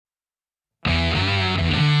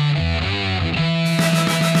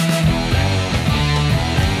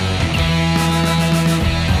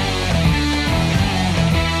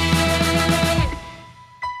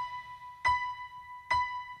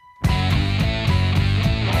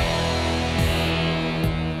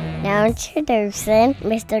Now introducing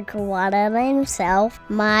Mr. Kawada himself,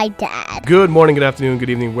 my dad. Good morning, good afternoon, good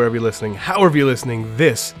evening, wherever you're listening. However you're listening,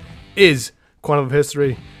 this is Quantum of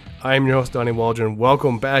History. I am your host, Donnie Waldron.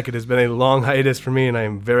 Welcome back. It has been a long hiatus for me, and I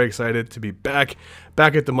am very excited to be back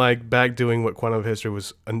at the mic, back doing what Quantum of History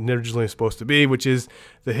was originally supposed to be, which is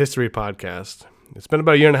the History Podcast. It's been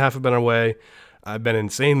about a year and a half I've been away. I've been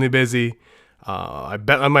insanely busy. I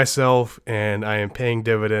bet on myself, and I am paying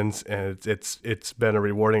dividends, and it's been a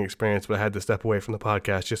rewarding experience, but I had to step away from the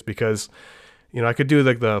podcast just because, I could do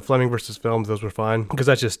like the Fleming versus films. Those were fine because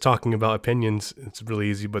that's just talking about opinions. It's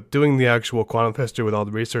really easy, but doing the actual quantum history with all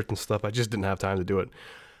the research and stuff, I just didn't have time to do it.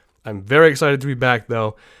 I'm very excited to be back,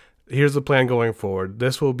 though. Here's the plan going forward.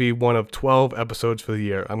 This will be one of 12 episodes for the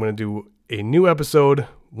year. I'm going to do a new episode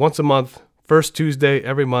once a month, first Tuesday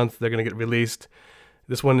every month. They're going to get released.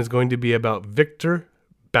 This one is going to be about Victor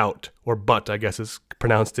Bout, or Butt, I guess it's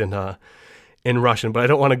pronounced in Russian, but I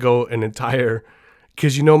don't want to go an entire,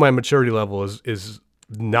 because my maturity level is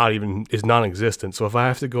non-existent. So if I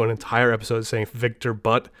have to go an entire episode saying Victor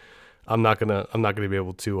Butt, I'm not gonna be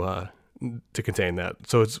able to contain that.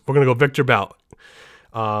 So we're gonna go Victor Bout,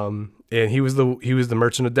 and he was the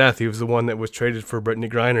Merchant of Death. He was the one that was traded for Brittany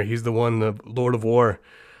Griner. He's the one, the Lord of War.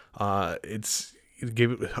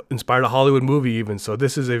 Inspired a Hollywood movie even. So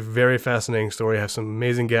this is a very fascinating story. I have some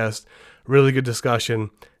amazing guests, really good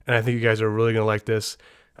discussion, and I think you guys are really going to like this.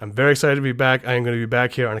 I'm very excited to be back. I am going to be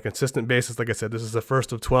back here on a consistent basis. Like I said, this is the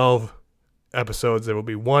first of 12 episodes. There will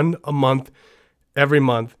be one a month, every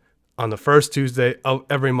month, on the first Tuesday of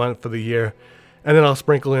every month for the year. And then I'll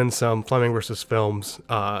sprinkle in some Fleming versus films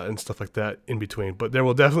and stuff like that in between. But there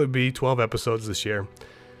will definitely be 12 episodes this year.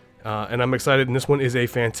 And I'm excited, and this one is a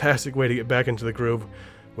fantastic way to get back into the groove.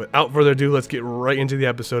 Without further ado, let's get right into the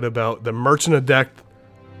episode about the Merchant of Death,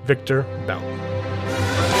 Victor Bout.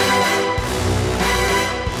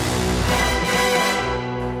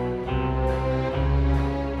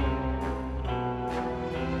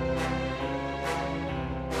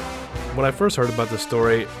 When I first heard about this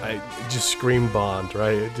story, I just screamed Bond,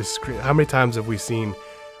 right? How many times have we seen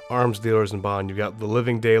arms dealers in Bond? You've got The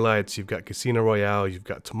Living Daylights, you've got Casino Royale, you've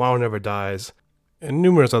got Tomorrow Never Dies, and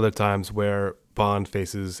numerous other times where Bond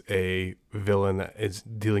faces a villain that is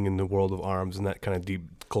dealing in the world of arms and that kind of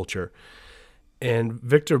deep culture. And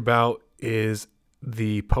Victor Bout is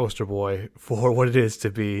the poster boy for what it is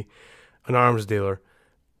to be an arms dealer,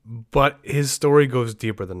 but his story goes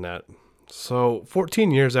deeper than that. So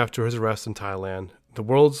 14 years after his arrest in Thailand, the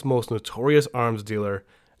world's most notorious arms dealer,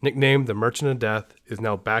 nicknamed the Merchant of Death, is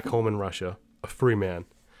now back home in Russia, a free man.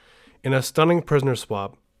 In a stunning prisoner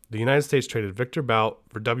swap, the United States traded Victor Bout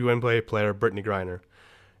for WNBA player Brittany Griner.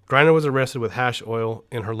 Griner was arrested with hash oil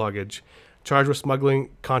in her luggage, charged with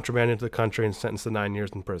smuggling contraband into the country, and sentenced to 9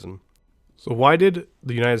 years in prison. So why did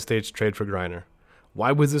the United States trade for Griner?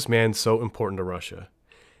 Why was this man so important to Russia?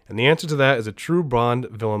 And the answer to that is a true Bond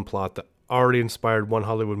villain plot that already inspired one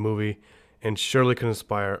Hollywood movie and surely can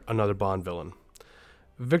inspire another Bond villain.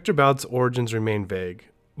 Victor Bout's origins remain vague.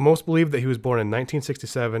 Most believe that he was born in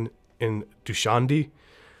 1967 in Dushanbe,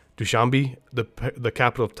 the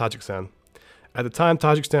capital of Tajikistan. At the time,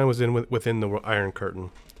 Tajikistan was within the Iron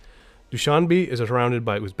Curtain. Dushanbe is surrounded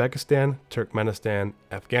by Uzbekistan, Turkmenistan,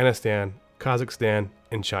 Afghanistan, Kazakhstan,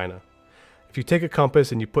 and China. If you take a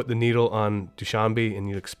compass and you put the needle on Dushanbe and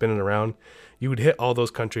you spin it around, you would hit all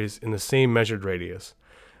those countries in the same measured radius.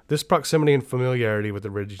 This proximity and familiarity with the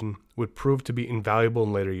region would prove to be invaluable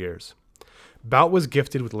in later years. Bout was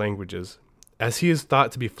gifted with languages, as he is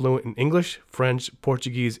thought to be fluent in English, French,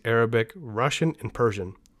 Portuguese, Arabic, Russian, and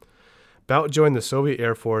Persian. Bout joined the Soviet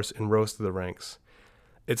Air Force and rose to the ranks.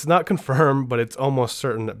 It's not confirmed, but it's almost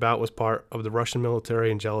certain that Bout was part of the Russian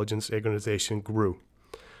military intelligence organization GRU.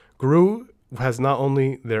 GRU has not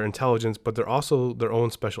only their intelligence, but they're also their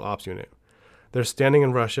own special ops unit. Their standing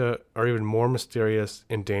in Russia are even more mysterious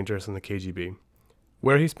and dangerous than the KGB.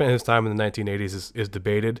 Where he spent his time in the 1980s is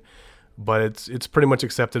debated, but it's pretty much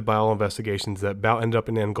accepted by all investigations that Bout ended up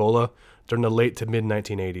in Angola during the late to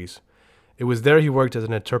mid-1980s. It was there he worked as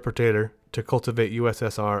an interpreter to cultivate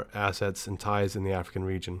USSR assets and ties in the African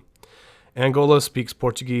region. Angola speaks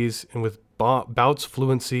Portuguese, and with Bout's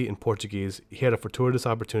fluency in Portuguese, he had a fortuitous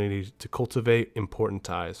opportunity to cultivate important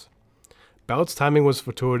ties. Bout's timing was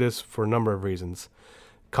fortuitous for a number of reasons.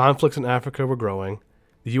 Conflicts in Africa were growing,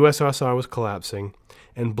 the USSR was collapsing,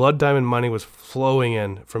 and blood diamond money was flowing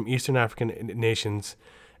in from Eastern African nations,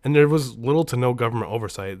 and there was little to no government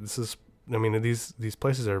oversight. These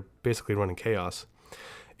places are basically running chaos.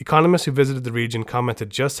 Economists who visited the region commented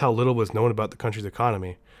just how little was known about the country's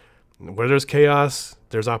economy. Where there's chaos,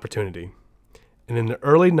 there's opportunity. And in the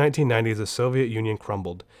early 1990s, the Soviet Union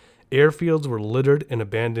crumbled, Airfields were littered and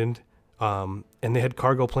abandoned, and they had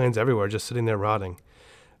cargo planes everywhere just sitting there rotting.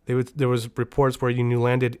 There was reports where you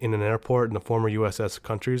landed in an airport in the former USSR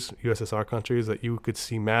countries, that you could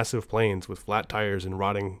see massive planes with flat tires and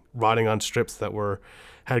rotting on strips that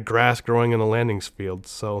had grass growing in the landing fields.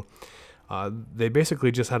 So they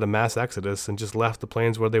basically just had a mass exodus and just left the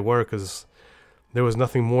planes where they were because there was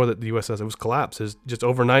nothing more that the USS. It was collapsed. It was just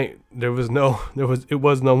overnight. It was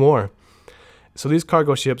no more. So these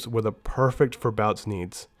cargo ships were the perfect for Bout's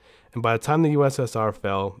needs. And by the time the USSR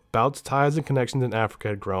fell, Bout's ties and connections in Africa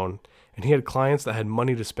had grown, and he had clients that had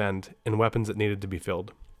money to spend and weapons that needed to be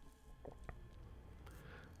filled.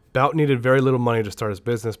 Bout needed very little money to start his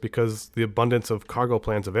business because the abundance of cargo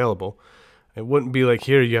planes available. It wouldn't be like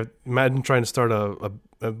here. Imagine trying to start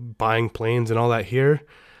a buying planes and all that here.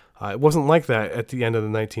 It wasn't like that at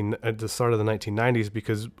the start of the 1990s,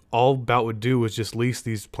 because all Bout would do was just lease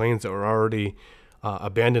these planes that were already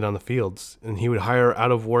abandoned on the fields, and he would hire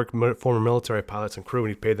out-of-work former military pilots and crew, and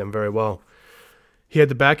he paid them very well. He had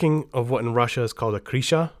the backing of what in Russia is called a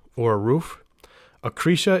krisha, or a roof. A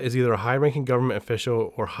krisha is either a high-ranking government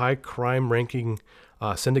official or high-crime-ranking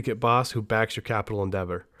syndicate boss who backs your capital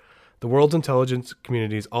endeavor. The world's intelligence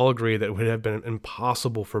communities all agree that it would have been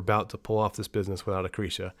impossible for Bout to pull off this business without a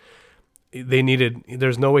krisha.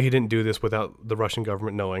 There's no way he didn't do this without the Russian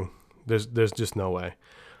government knowing. There's just no way.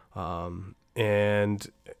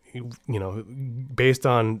 And, based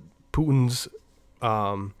on Putin's,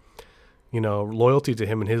 loyalty to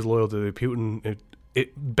him and his loyalty to Putin,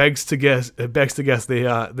 it begs to guess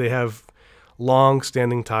they have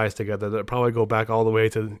long-standing ties together that probably go back all the way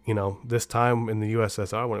to, this time in the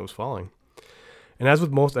USSR when it was falling. And as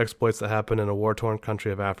with most exploits that happen in a war-torn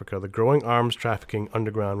country of Africa, the growing arms trafficking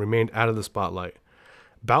underground remained out of the spotlight.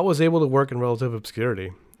 Bout was able to work in relative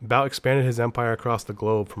obscurity. Bout expanded his empire across the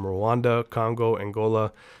globe from Rwanda, Congo,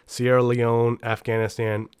 Angola, Sierra Leone,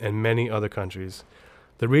 Afghanistan, and many other countries.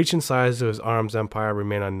 The reach and size of his arms empire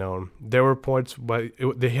remain unknown. There were reports, but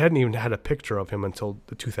they hadn't even had a picture of him until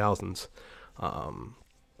the 2000s.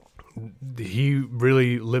 He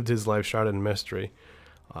really lived his life shrouded in mystery,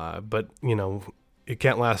 but it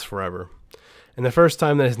can't last forever. And the first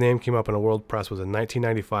time that his name came up in a world press was in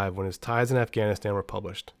 1995 when his ties in Afghanistan were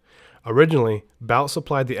published. Originally, Bout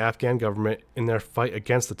supplied the Afghan government in their fight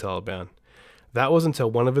against the Taliban. That was until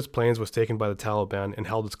one of his planes was taken by the Taliban and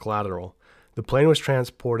held as collateral. The plane was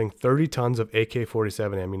transporting 30 tons of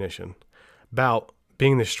AK-47 ammunition. Bout,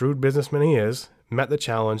 being the shrewd businessman he is, met the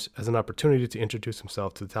challenge as an opportunity to introduce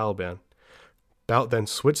himself to the Taliban. Bout then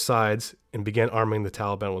switched sides and began arming the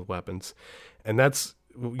Taliban with weapons. And that's,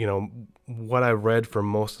 what I read from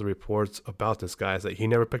most of the reports about this guy is that he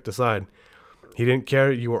never picked a side. He didn't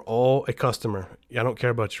care. You were all a customer. I don't care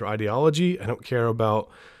about your ideology. I don't care about,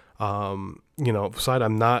 side.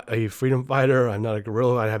 I'm not a freedom fighter. I'm not a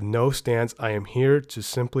guerrilla. I have no stance. I am here to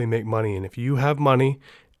simply make money. And if you have money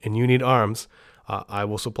and you need arms, I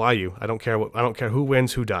will supply you. I don't care who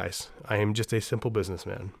wins, who dies. I am just a simple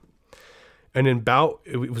businessman. And in Bout,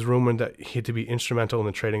 it was rumored that he had to be instrumental in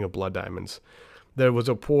the trading of blood diamonds. There was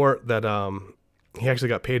a report that he actually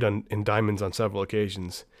got paid in diamonds on several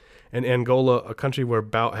occasions. In Angola, a country where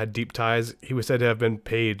Bout had deep ties, he was said to have been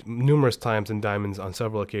paid numerous times in diamonds on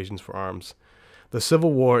several occasions for arms. The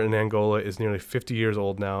civil war in Angola is nearly 50 years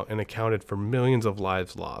old now and accounted for millions of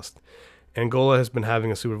lives lost. Angola has been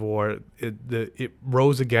having a civil war. It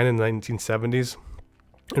rose again in the 1970s.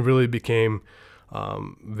 It really became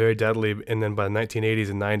very deadly. And then by the 1980s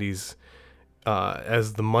and 90s,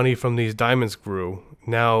 as the money from these diamonds grew,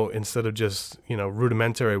 now instead of just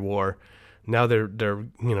rudimentary war, now they're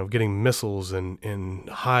getting missiles and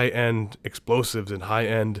high-end explosives and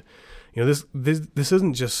high-end, this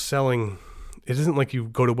isn't just selling. It isn't like you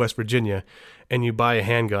go to West Virginia and you buy a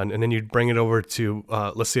handgun and then you bring it over to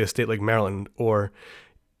let's say a state like Maryland, or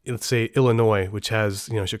let's say Illinois, which has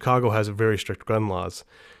Chicago has very strict gun laws,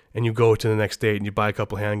 and you go to the next state and you buy a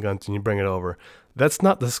couple handguns and you bring it over. That's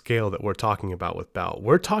not the scale that we're talking about with Bout.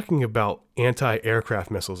 We're talking about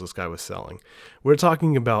anti-aircraft missiles this guy was selling. We're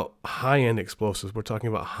talking about high-end explosives. We're talking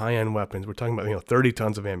about high-end weapons. We're talking about 30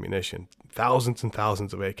 tons of ammunition, thousands and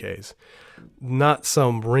thousands of AKs. Not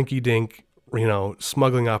some rinky-dink,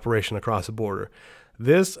 smuggling operation across the border.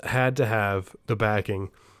 This had to have the backing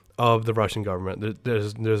of the Russian government.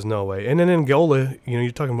 There's no way. And in Angola,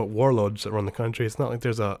 you're talking about warlords that run the country. It's not like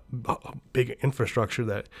there's a big infrastructure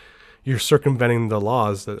that you're circumventing the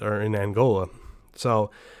laws that are in Angola. So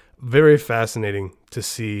very fascinating to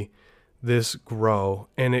see this grow.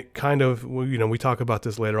 And it kind of, we talk about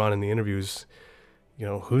this later on in the interviews,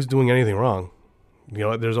 who's doing anything wrong?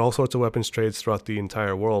 There's all sorts of weapons trades throughout the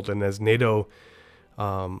entire world. And as NATO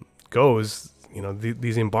goes,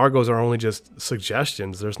 these embargoes are only just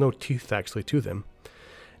suggestions. There's no teeth actually to them.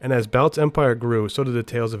 And as Bout's empire grew, so did the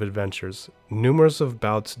tales of adventures. Numerous of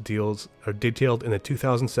Bout's deals are detailed in the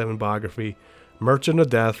 2007 biography, Merchant of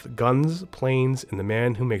Death, Guns, Planes, and the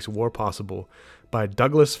Man Who Makes War Possible by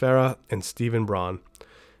Douglas Farah and Stephen Braun.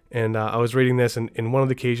 And I was reading this, and in one of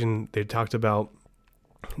the occasions they talked about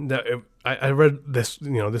that. I read this,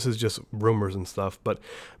 this is just rumors and stuff, but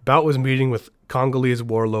Bout was meeting with Congolese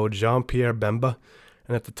warlord Jean-Pierre Bemba,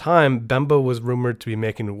 and at the time, Bemba was rumored to be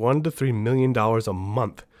making $1 to $3 million a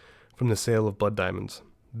month from the sale of blood diamonds.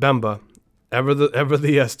 Bemba, ever the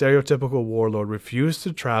stereotypical warlord, refused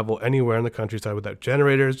to travel anywhere in the countryside without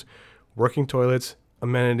generators, working toilets,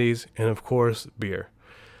 amenities, and of course, beer.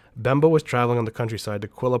 Bemba was traveling on the countryside to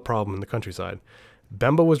quell a problem in the countryside.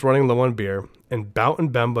 Bemba was running low on beer, and Bout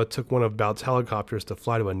and Bemba took one of Bout's helicopters to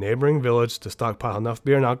fly to a neighboring village to stockpile enough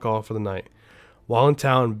beer and alcohol for the night. While in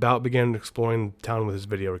town, Bout began exploring the town with his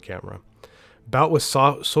video camera. Bout was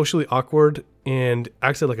socially awkward and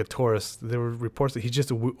acted like a tourist. There were reports that he just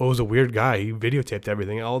was a weird guy. He videotaped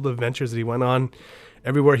everything. All the ventures that he went on,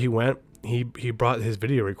 everywhere he went, he brought his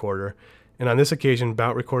video recorder. And on this occasion,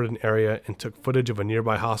 Bout recorded an area and took footage of a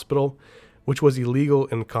nearby hospital, which was illegal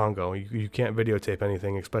in Congo. You can't videotape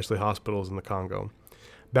anything, especially hospitals in the Congo.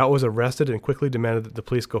 Bout was arrested and quickly demanded that the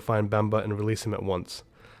police go find Bemba and release him at once.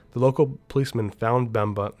 The local policeman found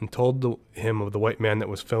Bemba and told him of the white man that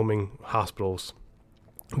was filming hospitals.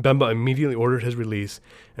 Bemba immediately ordered his release,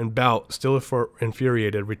 and Bout, still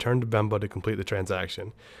infuriated, returned to Bemba to complete the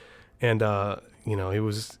transaction. And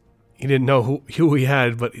he didn't know who he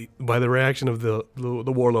had, but by the reaction of the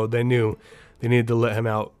warlord, they knew they needed to let him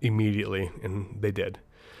out immediately, and they did.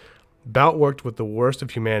 Bout worked with the worst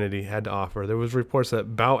of humanity had to offer. There was reports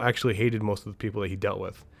that Bout actually hated most of the people that he dealt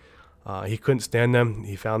with. He couldn't stand them.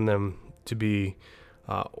 He found them to be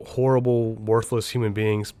horrible, worthless human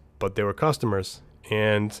beings, but they were customers.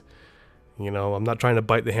 And, I'm not trying to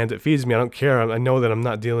bite the hand that feeds me. I don't care. I know that I'm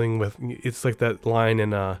not dealing with, it's like that line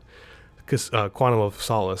in Quantum of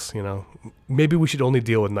Solace, maybe we should only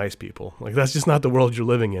deal with nice people. Like, that's just not the world you're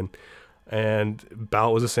living in. And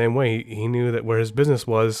Bout was the same way. He knew that where his business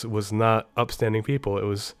was not upstanding people. It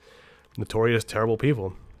was notorious, terrible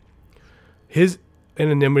people. His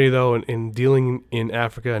anonymity, though, in dealing in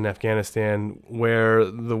Africa and Afghanistan, where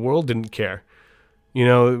the world didn't care.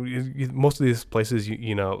 Most of these places,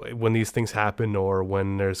 when these things happen or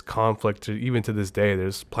when there's conflict, even to this day,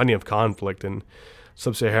 there's plenty of conflict in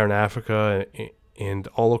sub-Saharan Africa and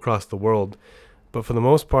all across the world. But for the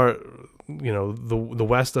most part, the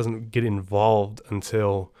West doesn't get involved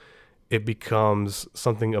until it becomes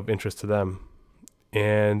something of interest to them.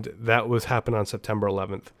 And that was happened on September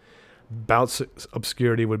 11th. Bout's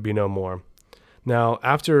obscurity would be no more. Now,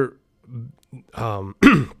 after September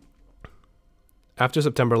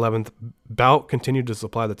 11th, Bout continued to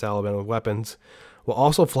supply the Taliban with weapons while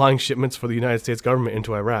also flying shipments for the United States government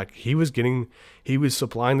into Iraq. He was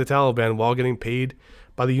supplying the Taliban while getting paid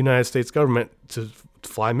by the United States government to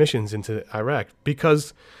fly missions into Iraq,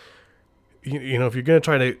 because if you're going to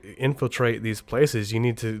try to infiltrate these places, you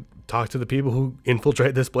need to talk to the people who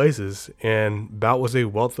infiltrate these places. And Bout was a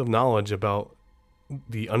wealth of knowledge about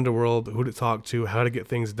the underworld, who to talk to, how to get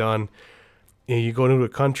things done. You go into a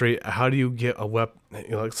country, how do you get a weapon?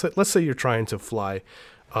 Let's say you're trying to fly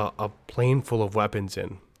a plane full of weapons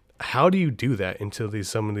in. How do you do that into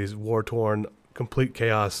some of these war-torn, complete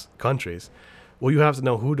chaos countries? Well, you have to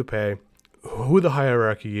know who to pay, who the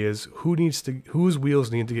hierarchy is, whose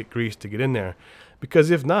wheels need to get greased to get in there. Because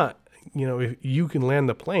if not, if you can land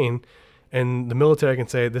the plane and the military can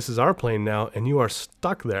say, this is our plane now, and you are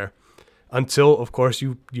stuck there until, of course,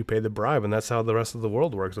 you pay the bribe. And that's how the rest of the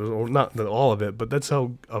world works. Or not all of it, but that's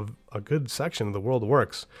how a good section of the world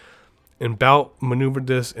works. And Bout maneuvered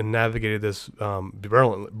this and navigated this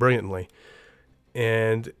brilliantly.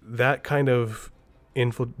 And that kind of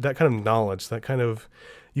knowledge,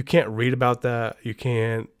 you can't read about that. You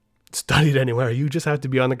can't study it anywhere. You just have to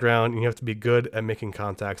be on the ground, and you have to be good at making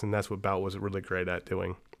contacts, and that's what Bout was really great at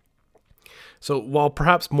doing. So while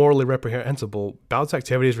perhaps morally reprehensible, Bout's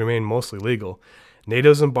activities remained mostly legal.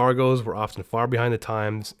 NATO's embargoes were often far behind the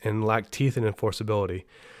times and lacked teeth and enforceability.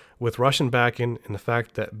 With Russian backing and the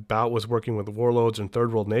fact that Bout was working with warlords and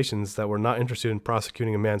third world nations that were not interested in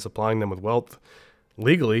prosecuting a man supplying them with wealth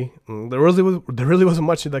legally, there really wasn't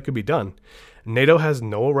much that could be done. NATO has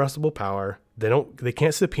no arrestable power. They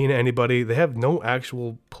can't subpoena anybody. They have no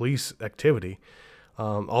actual police activity.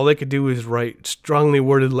 All they could do is write strongly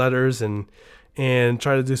worded letters and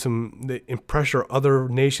try to do pressure other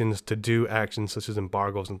nations to do actions such as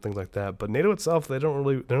embargoes and things like that. But NATO itself, they're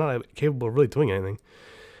not capable of really doing anything.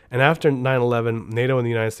 And after 9/11, NATO and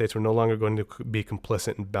the United States were no longer going to be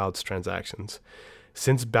complicit in Bout's transactions.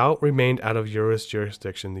 Since Bout remained out of U.S.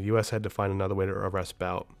 jurisdiction, the U.S. had to find another way to arrest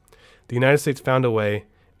Bout. The United States found a way,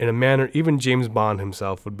 in a manner even James Bond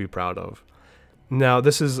himself would be proud of. Now,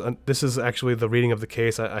 this is actually the reading of the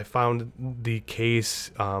case. I found the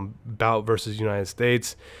case Bout versus United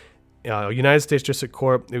States. United States District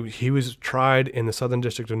Court, he was tried in the Southern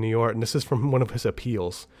District of New York, and this is from one of his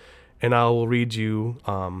appeals. And I will read you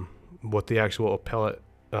what the actual appellate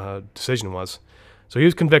decision was. So he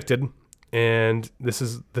was convicted, and this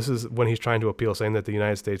is when he's trying to appeal, saying that the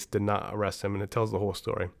United States did not arrest him, and it tells the whole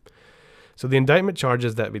story. So the indictment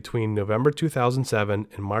charges that between November 2007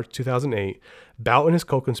 and March 2008, Bout and his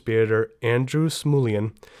co-conspirator, Andrew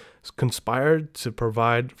Smullyan, conspired to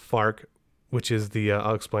provide FARC, which is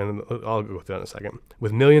I'll go through that in a second,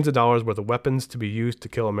 with millions of dollars worth of weapons to be used to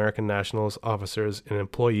kill American nationals, officers, and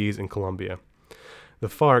employees in Colombia. The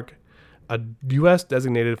FARC, a U.S.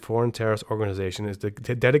 designated foreign terrorist organization, is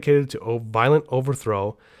dedicated to violent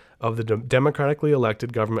overthrow of the democratically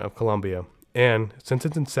elected government of Colombia, and, since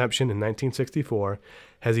its inception in 1964,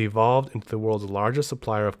 has evolved into the world's largest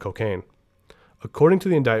supplier of cocaine. According to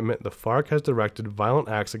the indictment, the FARC has directed violent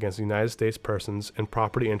acts against United States persons and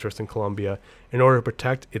property interests in Colombia in order to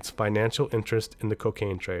protect its financial interest in the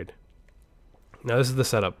cocaine trade. Now, this is the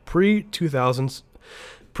setup.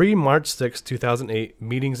 Pre-March 6, 2008,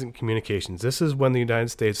 meetings and communications. This is when the United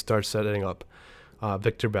States starts setting up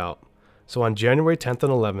Victor Bout. So on January 10th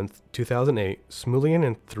and 11th, 2008, Smullyan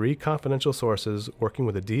and 3 confidential sources working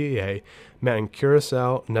with the DEA met in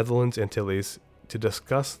Curacao, Netherlands, Antilles to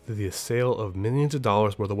discuss the sale of millions of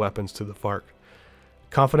dollars worth of weapons to the FARC.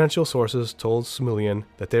 Confidential sources told Smullyan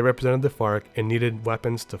that they represented the FARC and needed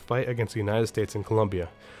weapons to fight against the United States and Colombia.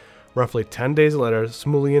 Roughly 10 days later,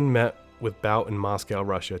 Smullyan met with Bout in Moscow,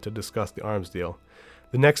 Russia, to discuss the arms deal.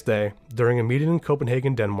 The next day, during a meeting in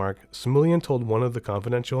Copenhagen, Denmark, Smullyan told one of the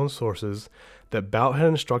confidential sources that Bout had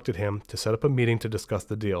instructed him to set up a meeting to discuss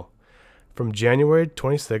the deal. From January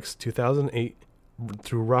 26, 2008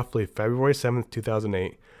 through roughly February 7,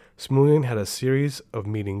 2008, Smullyan had a series of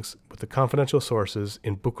meetings with the confidential sources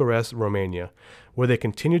in Bucharest, Romania, where they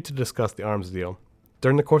continued to discuss the arms deal.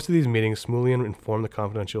 During the course of these meetings, Smullyan informed the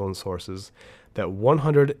confidential sources that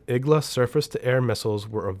 100 Igla surface-to-air missiles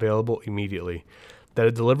were available immediately, that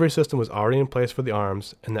a delivery system was already in place for the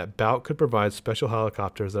arms, and that Bout could provide special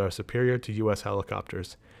helicopters that are superior to U.S.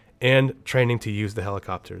 helicopters, and training to use the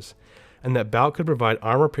helicopters, and that Bout could provide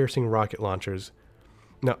armor-piercing rocket launchers.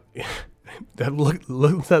 Now, look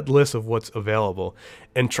at that list of what's available,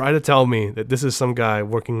 and try to tell me that this is some guy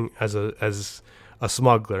working as a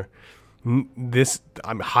smuggler.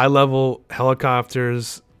 High-level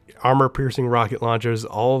helicopters, armor-piercing rocket launchers,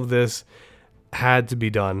 all of this had to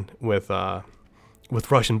be done with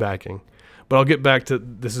Russian backing. But I'll get back to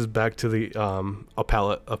the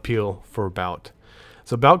appellate appeal for Bout.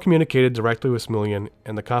 So Bout communicated directly with Smullyan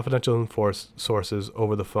and the confidential sources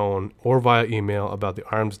over the phone or via email about the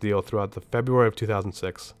arms deal throughout the February of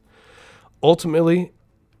 2006. Ultimately,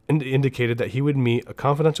 indicated that he would meet a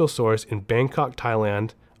confidential source in Bangkok,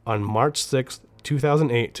 Thailand on March 6,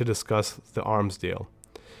 2008 to discuss the arms deal.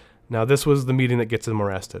 Now, this was the meeting that gets him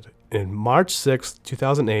arrested. In March 6,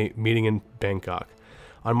 2008, meeting in Bangkok.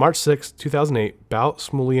 On March 6, 2008, Bout,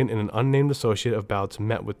 Smullyan, and an unnamed associate of Bout's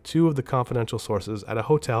met with 2 of the confidential sources at a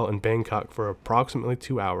hotel in Bangkok for approximately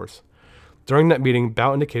 2 hours. During that meeting,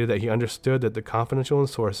 Bout indicated that he understood that the confidential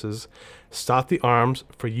sources sought the arms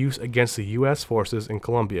for use against the U.S. forces in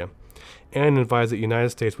Colombia, and advised that the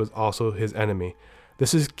United States was also his enemy.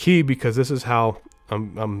 This is key because this is how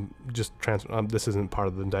this isn't part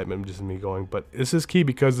of the indictment, just me going, but this is key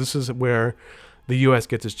because this is where the U.S.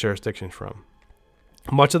 gets its jurisdiction from.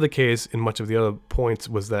 Much of the case and much of the other points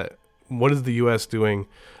was that what is the U.S. doing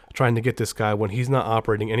trying to get this guy when he's not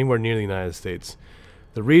operating anywhere near the United States?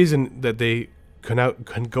 The reason that they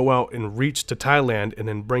can go out and reach to Thailand and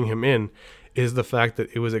then bring him in is the fact that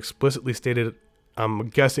it was explicitly stated, I'm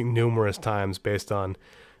guessing numerous times based on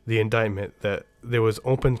the indictment, that there was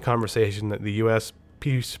open conversation that the U.S.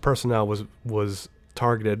 peace personnel was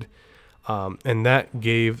targeted, and that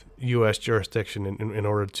gave U.S. jurisdiction in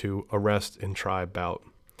order to arrest and try Bout.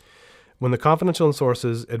 When the confidential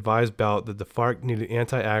sources advised Bout that the FARC needed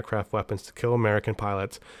anti-aircraft weapons to kill American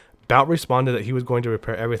pilots, Bout responded that he was going to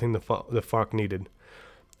repair everything the FARC needed.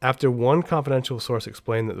 After one confidential source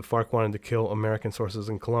explained that the FARC wanted to kill American sources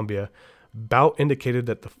in Colombia, Bout indicated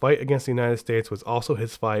that the fight against the United States was also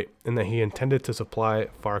his fight and that he intended to supply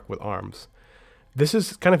FARC with arms. This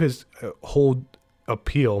is kind of his whole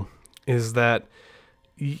appeal, is that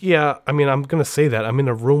Yeah, I mean, I'm gonna say that I'm in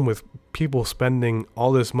a room with people spending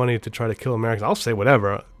all this money to try to kill Americans. I'll say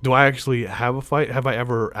whatever. Do I actually have a fight? Have I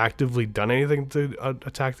ever actively done anything to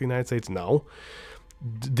attack the United States? No.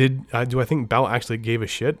 Do I think Bout actually gave a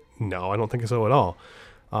shit? No, I don't think so at all.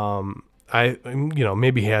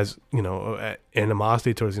 Maybe he has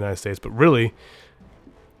animosity towards the United States, but really,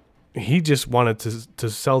 he just wanted to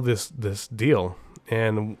sell this deal.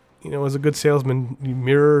 And as a good salesman, you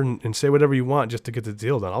mirror and say whatever you want just to get the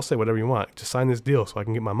deal done. I'll say whatever you want. Just sign this deal so I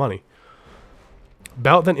can get my money.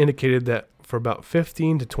 Bout then indicated that for about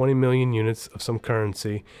 15 to 20 million units of some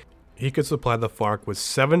currency, he could supply the FARC with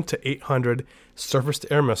 700 to 800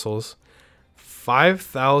 surface-to-air missiles,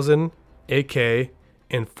 5,000 AK,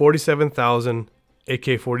 and 47,000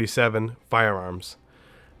 AK-47 firearms,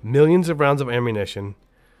 millions of rounds of ammunition,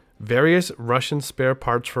 various Russian spare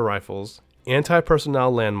parts for rifles,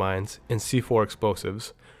 anti-personnel landmines and C4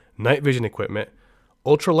 explosives, night vision equipment,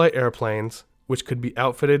 ultralight airplanes, which could be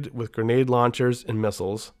outfitted with grenade launchers and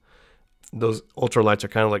missiles. Those ultralights are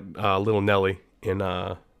kind of like Little Nelly in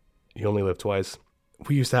You Only Live Twice.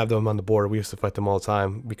 We used to have them on the border. We used to fight them all the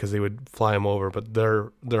time because they would fly them over, but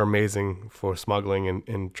they're amazing for smuggling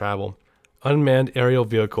and travel. Unmanned aerial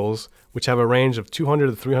vehicles, which have a range of 200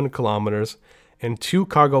 to 300 kilometers, and 2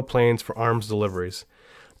 cargo planes for arms deliveries.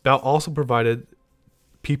 Bout also provided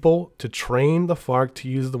people to train the FARC to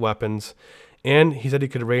use the weapons, and he said he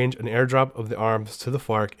could arrange an airdrop of the arms to the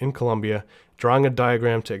FARC in Colombia, drawing a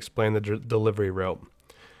diagram to explain the delivery route.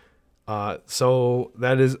 So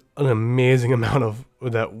that is an amazing amount of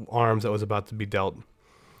that arms that was about to be dealt.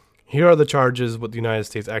 Here are the charges what the United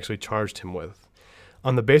States actually charged him with.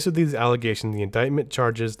 On the basis of these allegations, the indictment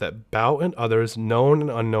charges that Bout and others, known and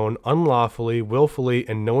unknown, unlawfully, willfully,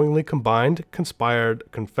 and knowingly combined, conspired,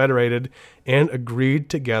 confederated, and agreed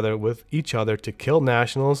together with each other to kill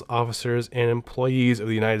nationals, officers, and employees of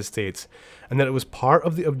the United States, and that it was part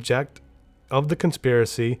of the object of the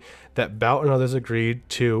conspiracy that Bout and others agreed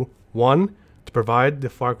to: 1. To provide the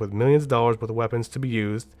FARC with millions of dollars worth of weapons to be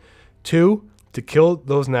used. 2. To kill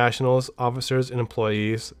those nationals, officers, and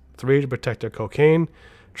employees. 3. To protect their cocaine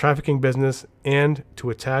trafficking business, and to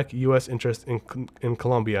attack U.S. interests in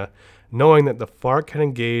Colombia, knowing that the FARC had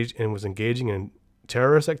engaged and was engaging in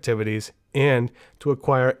terrorist activities, and to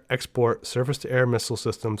acquire, export surface-to-air missile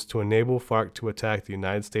systems to enable FARC to attack the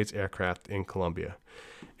United States aircraft in Colombia.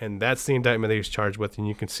 And that's the indictment that he was charged with, and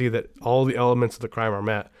you can see that all the elements of the crime are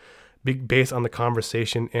met, based on the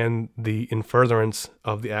conversation and the in furtherance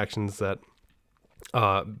of the actions that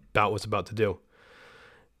Bout was about to do.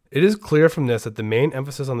 It is clear from this that the main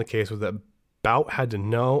emphasis on the case was that Bout had to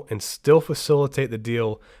know and still facilitate the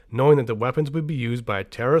deal, knowing that the weapons would be used by a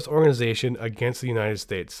terrorist organization against the United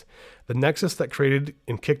States. The nexus that created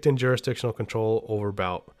and kicked in jurisdictional control over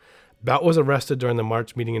Bout. Bout was arrested during the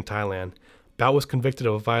March meeting in Thailand. Bout was convicted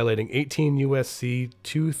of violating 18 U.S.C.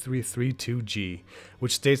 2332G,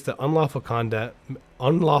 which states that unlawful conduct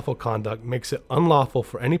makes it unlawful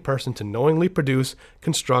for any person to knowingly produce,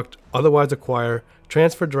 construct, otherwise acquire,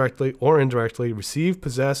 transfer directly or indirectly, receive,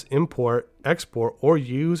 possess, import, export, or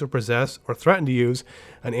use or possess or threaten to use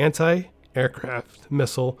an anti-aircraft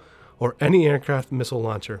missile or any aircraft missile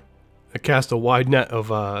launcher. It casts a wide net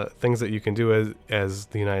of things that you can do as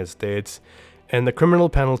the United States. And the criminal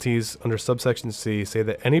penalties under subsection C say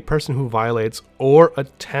that any person who violates or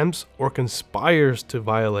attempts or conspires to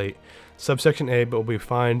violate subsection A but will be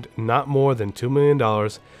fined not more than $2 million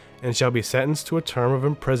and shall be sentenced to a term of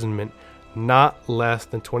imprisonment not less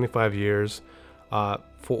than 25 years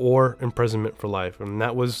or imprisonment for life. And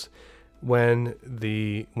that was when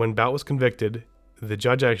Bout was convicted. The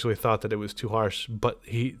judge actually thought that it was too harsh, but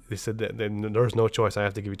they said that there was no choice. I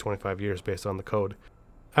have to give you 25 years based on the code.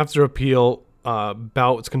 After appeal,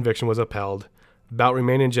 Bout's conviction was upheld. Bout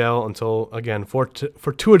remained in jail until, again,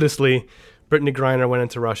 fortuitously, Brittany Griner went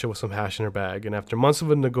into Russia with some hash in her bag, and after months of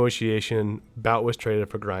a negotiation, Bout was traded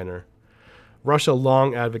for Griner. Russia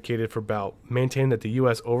long advocated for Bout, maintained that the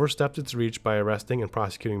U.S. overstepped its reach by arresting and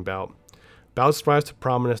prosecuting Bout. Bout's rise to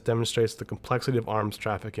prominence demonstrates the complexity of arms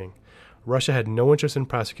trafficking. Russia had no interest in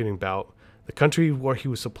prosecuting Bout. The country where he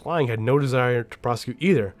was supplying had no desire to prosecute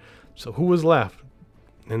either. So who was left?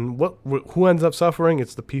 And who ends up suffering?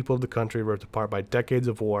 It's the people of the country ripped apart by decades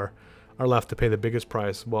of war are left to pay the biggest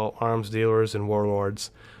price, while arms dealers and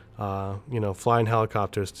warlords, fly in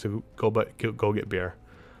helicopters to go get beer.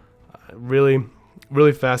 Really,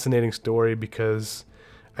 really fascinating story, because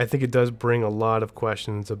I think it does bring a lot of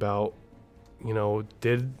questions about,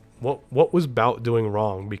 what was Bout doing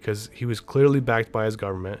wrong? Because he was clearly backed by his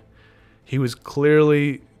government. He was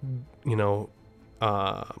clearly,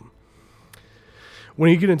 when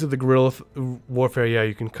you get into the guerrilla warfare, yeah,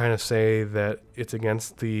 you can kind of say that it's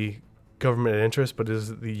against the government interest, but it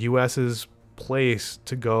is the U.S.'s place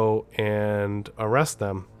to go and arrest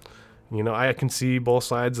them. You know, I can see both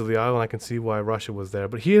sides of the aisle, and I can see why Russia was there.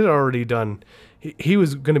 But he had already done, he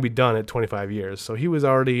was going to be done at 25 years. So he was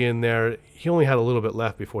already in there. He only had a little bit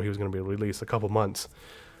left before he was going to be released, a couple months,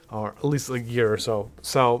 or at least a year or so.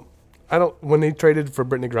 So when they traded for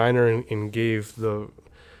Brittany Griner and gave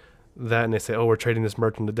that, and they say, oh, we're trading this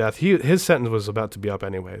merchant to death, his sentence was about to be up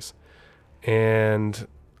anyways. And,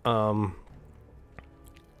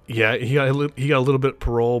 yeah, he got a little bit of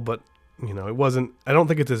parole, but you know, it wasn't. I don't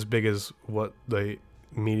think it's as big as what the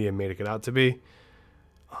media made it out to be.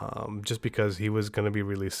 Just because he was going to be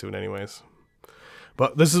released soon, anyways.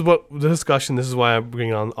 But this is what the discussion. This is why I'm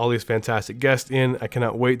bringing on all these fantastic guests in. I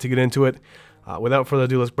cannot wait to get into it. Without further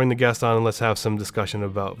ado, let's bring the guest on and let's have some discussion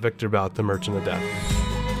about Victor Bout, the Merchant of Death.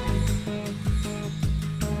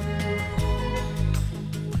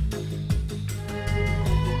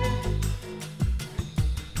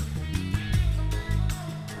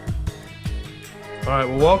 All right,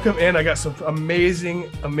 well, welcome in. I got some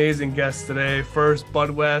amazing guests today. First, Bud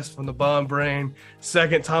West from the Bomb Brain.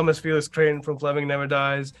 Second, Thomas Felix Creighton from Fleming Never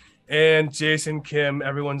Dies. And Jason Kim,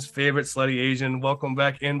 everyone's favorite slutty Asian. Welcome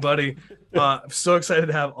back in, buddy. I'm so excited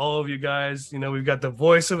to have all of you guys. You know, we've got the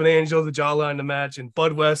voice of an angel, the jawline to match, and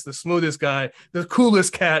Bud West, the smoothest guy, the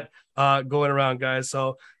coolest cat going around, guys.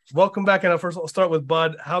 So welcome back. And first, I'll start with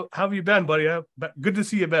Bud. How have you been, buddy? Good to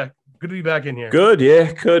see you back. Good to be back in here. Good,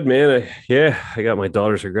 yeah, good, man. I got my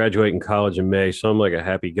daughters are graduating college in May, so I'm like a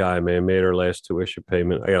happy guy, man. Made her last tuition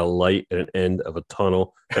payment. I got a light at an end of a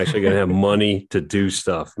tunnel. Actually gonna have money to do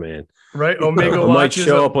stuff, man. Right, Omega I might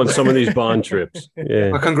show up on some of these bond trips.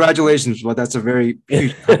 Yeah, well, congratulations, but that's a very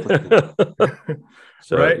huge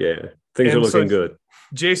so right? Yeah, things are looking good.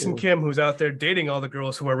 Jason Kim, who's out there dating all the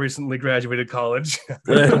girls who are recently graduated college.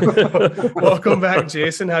 Welcome back,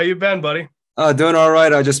 Jason. How you been, buddy? Doing all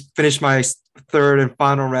right. I just finished my third and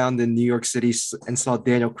final round in New York City and saw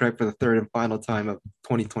Daniel Craig for the third and final time of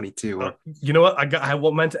 2022. You know what? I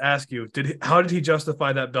meant to ask you. How did he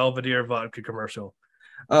justify that Belvedere vodka commercial?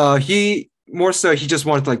 He just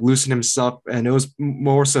wanted to like loosen himself, and it was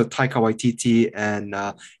more so Taika Waititi and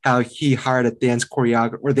how he hired a dance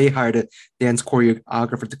choreographer, or they hired a dance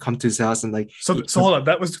choreographer to come to his house and like. So hold on,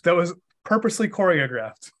 that was purposely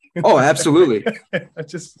choreographed. Oh, absolutely.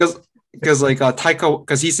 Just because like Taika,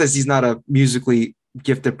 because he says he's not a musically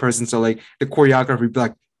gifted person, so like the choreographer would be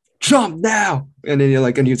like, jump now, and then you're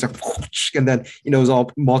like, and he's like, and then it was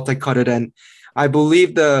all multi-cutted. And I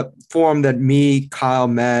believe the forum that me, Kyle,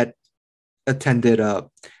 Matt attended,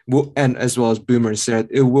 and as well as Boomer said,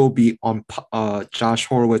 it will be on Josh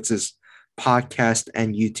Horowitz's podcast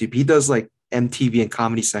and YouTube. He does like MTV and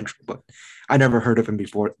Comedy Central, but I never heard of him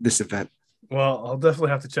before this event. Well, I'll definitely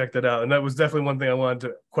have to check that out. And that was definitely one thing I wanted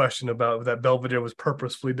to question about, that Belvedere was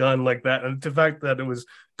purposefully done like that. And the fact that it was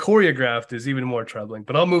choreographed is even more troubling.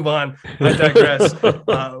 But I'll move on. I digress.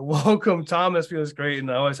 Welcome, Thomas. Feels great.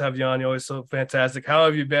 And I always have you on. You're always so fantastic. How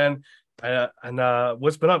have you been? And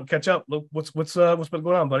what's been up? Catch up. Look, what's been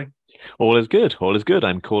going on, buddy? All is good. All is good.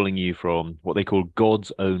 I'm calling you from what they call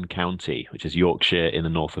God's own county, which is Yorkshire in the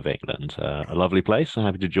north of England. A lovely place. I'm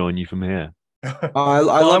happy to join you from here.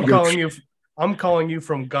 I'm calling you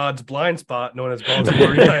from God's blind spot, known as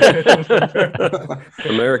Baltimore United.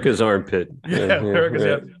 America's armpit.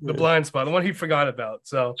 America's the blind spot, the one he forgot about.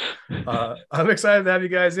 So I'm excited to have you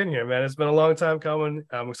guys in here, man. It's been a long time coming.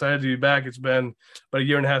 I'm excited to be back. It's been about a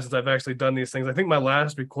year and a half since I've actually done these things. I think my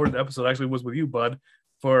last recorded episode actually was with you, Bud,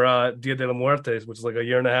 for Dia de la Muertes, which is like a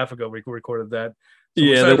year and a half ago we recorded that. So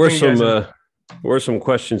yeah, there were some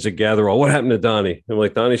questions that gather all. What happened to Donnie? I'm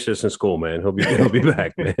like, Donnie's just in school, man. He'll be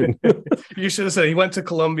back, man. You should have said he went to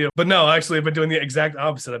Columbia. But no, actually, I've been doing the exact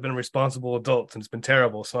opposite. I've been a responsible adult, and it's been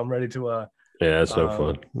terrible. So I'm ready to yeah, it's no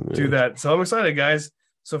fun. Do that. So I'm excited, guys.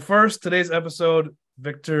 So first, today's episode,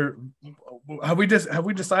 Victor, have we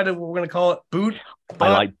decided what we're going to call it? Boot? I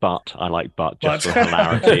like butt just for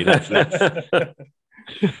hilarity. That's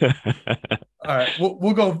all right,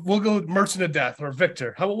 we'll go Merchant of Death or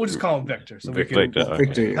Victor. We'll just call him Victor, so we can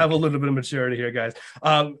Victor. Have a little bit of maturity here, guys.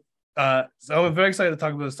 So I'm very excited to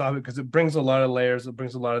talk about this topic because it brings a lot of layers, it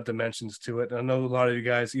brings a lot of dimensions to it. And I know a lot of you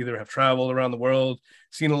guys either have traveled around the world,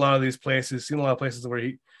 seen a lot of these places, seen a lot of places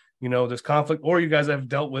where there's conflict, or you guys have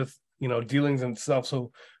dealt with dealings and stuff.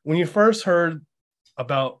 So when you first heard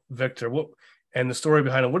about Victor, and the story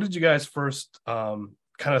behind him, what did you guys first kind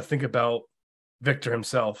of think about Victor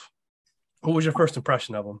himself? What was your first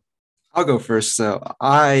impression of him? I'll go first. So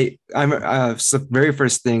I'm the very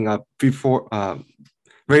first thing before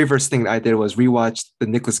very first thing I did was rewatch the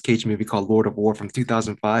Nicolas Cage movie called Lord of War from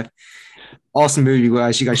 2005. Awesome movie,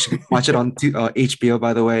 guys. You guys should watch it on HBO,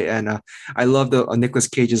 by the way. And I love the Nicolas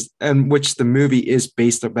Cage's, and which the movie is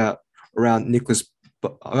based around Nicholas,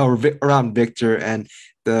 around Victor, and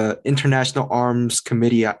the International Arms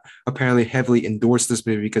Committee apparently heavily endorsed this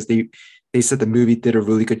movie because they said the movie did a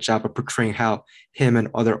really good job of portraying how him and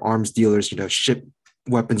other arms dealers, ship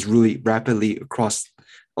weapons really rapidly across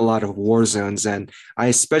a lot of war zones. And I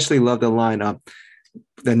especially love the line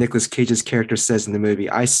that Nicolas Cage's character says in the movie.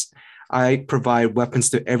 I provide weapons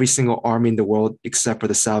to every single army in the world except for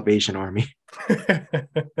the Salvation Army.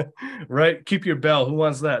 Right? Keep your bell. Who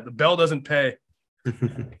wants that? The bell doesn't pay.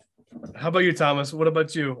 How about you, Thomas? What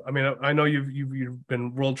about you? I mean, I know you've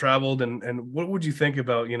been world traveled, and what would you think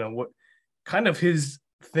about, what kind of his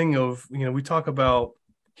thing of, we talk about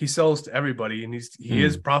he sells to everybody, and he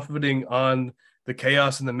is profiting on the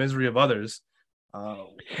chaos and the misery of others.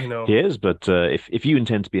 He is, but if you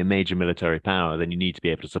intend to be a major military power, then you need to be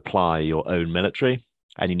able to supply your own military,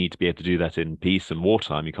 and you need to be able to do that in peace and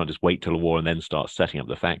wartime. You can't just wait till a war and then start setting up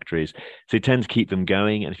the factories. So you tend to keep them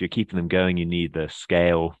going, and if you're keeping them going, you need the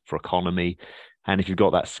scale for economy. And if you've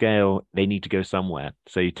got that scale, they need to go somewhere.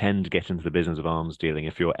 So you tend to get into the business of arms dealing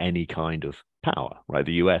if you're any kind of power, right?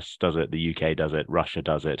 The US does it, the UK does it, Russia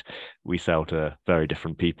does it. We sell to very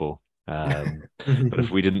different people. But if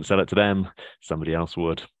we didn't sell it to them, somebody else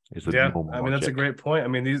would. That's a great point. I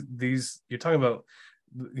mean, these you're talking about,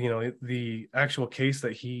 the actual case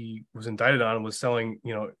that he was indicted on was selling,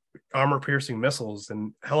 armor-piercing missiles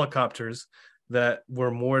and helicopters that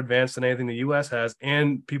were more advanced than anything the U.S. has,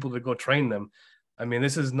 and people to go train them. I mean,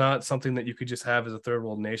 this is not something that you could just have as a third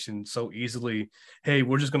world nation so easily. Hey,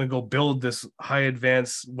 we're just going to go build this high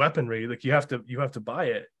advanced weaponry. Like you have to buy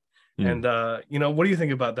it. And what do you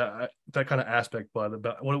think about that kind of aspect, Bud,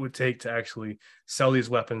 about what it would take to actually sell these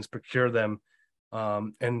weapons, procure them,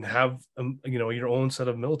 and have your own set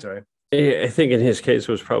of military? I think in his case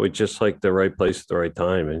it was probably just like the right place at the right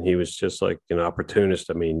time, and he was just like an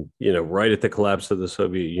opportunist. I mean, right at the collapse of the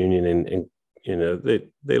Soviet Union, and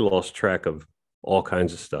they lost track of all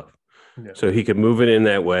kinds of stuff. Yeah. So he could move it in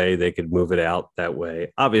that way. They could move it out that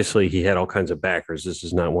way. Obviously, he had all kinds of backers. This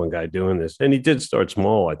is not one guy doing this. And he did start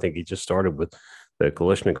small. I think he just started with the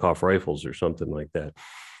Kalashnikov rifles or something like that.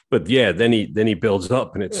 But yeah, then he builds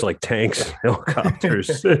up, and it's like tanks,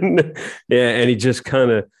 helicopters. and he just kind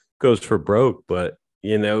of goes for broke. But,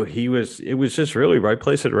 it was just really right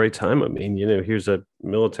place at the right time. I mean, here's a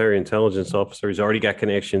military intelligence officer. He's already got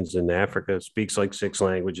connections in Africa, speaks like 6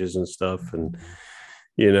 languages and stuff. And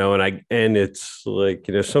and it's like,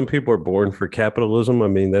 some people are born for capitalism. I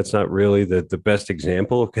mean, that's not really the best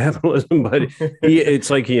example of capitalism, but it's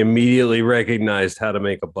like he immediately recognized how to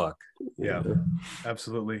make a buck. Yeah,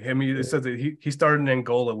 absolutely. I mean, it says that he started in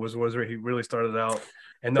Angola was where he really started out.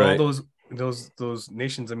 And all those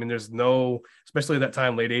nations, I mean, there's no, especially at that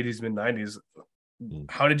time, late 80s, mid 90s,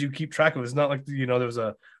 how did you keep track of it? It's not like, there was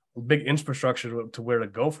a big infrastructure to where to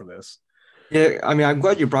go for this. Yeah, I mean, I'm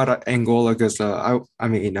glad you brought up Angola because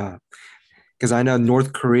because I know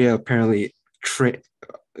North Korea apparently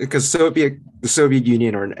because the Soviet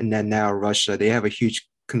Union and then now Russia, they have a huge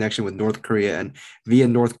connection with North Korea, and via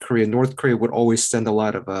North Korea would always send a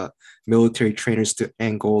lot of military trainers to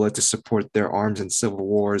Angola to support their arms and civil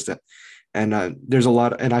wars. There's a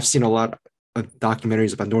lot, and I've seen a lot of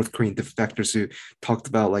documentaries about North Korean defectors who talked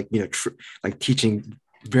about like teaching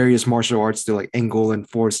various martial arts to like Angolan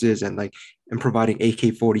forces and providing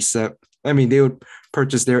AK-47. I mean, they would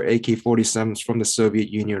purchase their AK-47s from the Soviet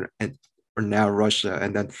Union or now Russia,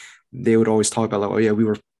 and then they would always talk about we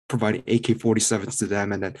were providing AK-47s to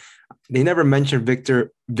them, and then they never mentioned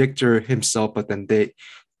Victor himself, but then they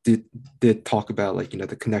did talk about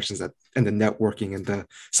the connections and the networking and the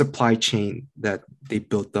supply chain that they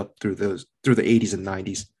built up through the 80s and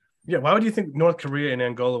 90s. Yeah, why would you think North Korea and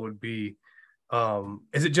Angola would be?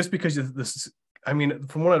 Is it just because of this? I mean,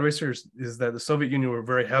 from what I researched, is that the Soviet Union were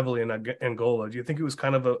very heavily in Angola. Do you think it was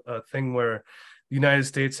kind of a thing where the United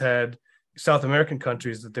States had South American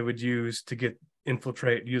countries that they would use to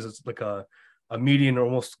use as like a median, or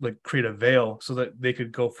almost like create a veil so that they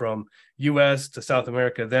could go from US to South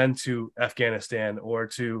America, then to Afghanistan, or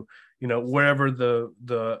to, wherever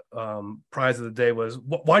the prize of the day was?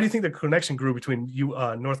 Why do you think the connection grew between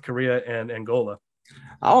North Korea and Angola?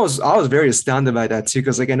 I was very astounded by that too,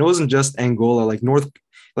 because and it wasn't just Angola. North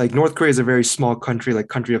Korea is a very small country,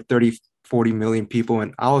 country of 30-40 million people,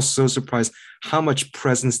 and I was so surprised how much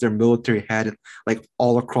presence their military had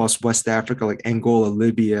all across West Africa, Angola,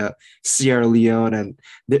 Libya, Sierra Leone, and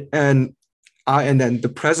then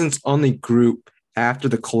the presence only grew after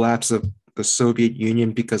the collapse of the Soviet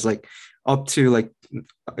Union, because like up to like,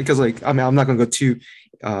 because like, I mean, I'm not gonna go too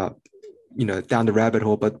down the rabbit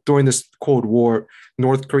hole, but during this Cold War,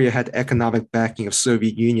 North Korea had economic backing of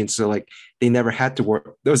Soviet Union, so like they never had to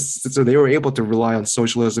work. So they were able to rely on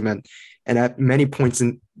socialism, and at many points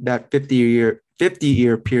in that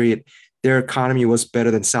 50-year period, their economy was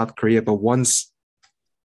better than South Korea. But once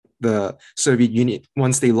the Soviet Union,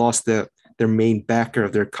 once they lost their main backer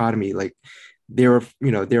of their economy, like they were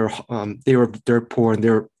dirt poor,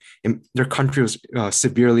 and their country was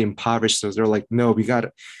severely impoverished. So they're like, no, we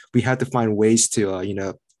had to find ways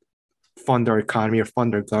to fund our economy or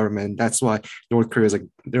fund our government. That's why North Korea is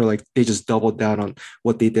like, they just doubled down on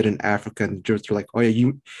what they did in Africa, and they're like, oh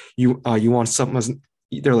yeah, you want someone,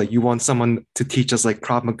 they're like, you want someone to teach us like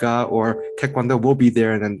Krav Maga or Taekwondo, we'll be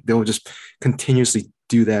there. And then they'll just continuously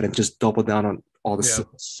do that and just double down on all the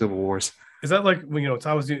civil wars. Is that like,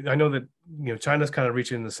 Thomas, I know that, China's kind of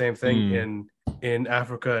reaching the same thing in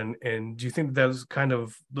Africa. And do you think that was kind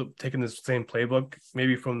of taking the same playbook,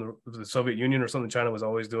 maybe from the Soviet Union, or something China was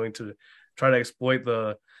always doing to try to exploit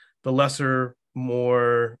the lesser,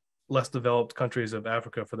 less developed countries of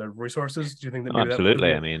Africa for their resources? Do you think that maybe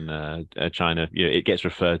absolutely? I mean, China, it gets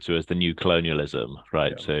referred to as the new colonialism,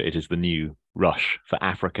 right? Yeah. So it is the new rush for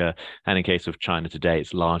Africa, and in case of China today,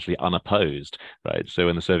 it's largely unopposed, right? So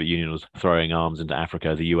when the Soviet Union was throwing arms into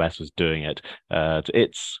Africa, the US was doing it to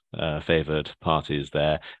its favored parties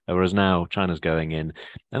there, whereas now China's going in,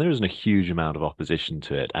 and there isn't a huge amount of opposition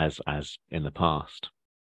to it as in the past.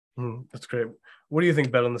 That's great. What do you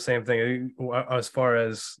think, Ben, on the same thing as far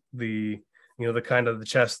as the kind of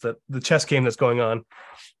the chess game that's going on?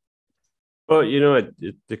 Well,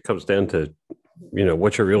 it comes down to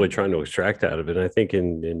what you're really trying to extract out of it. And I think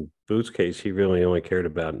in Boots' case, he really only cared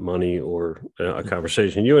about money or a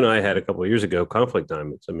conversation. You and I had a couple of years ago, conflict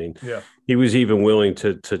diamonds. I mean, he was even willing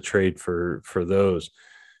to trade for those.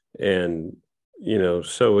 And,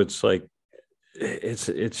 so it's like,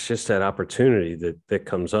 it's just that opportunity that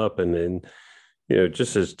comes up. And then,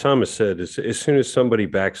 just as Thomas said, as soon as somebody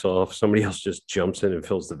backs off, somebody else just jumps in and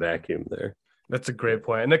fills the vacuum there. That's a great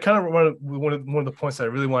point. And that kind of one of the points that I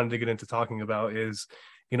really wanted to get into talking about is,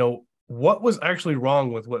 what was actually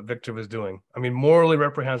wrong with what Victor was doing? I mean, morally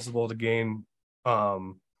reprehensible to gain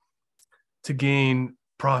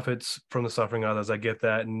profits from the suffering of others. I get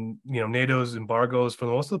that. And, NATO's embargoes, for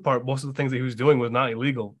most of the things that he was doing was not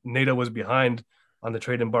illegal. NATO was behind on the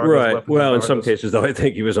trade embargoes. Right. Well, in some cases, though, I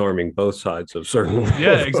think he was arming both sides of certain wars.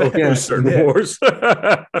 Yeah, exactly. Certain wars.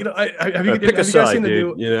 Have you guys seen the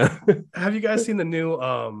new? Have you guys seen the new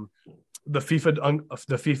the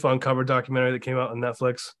FIFA Uncovered documentary that came out on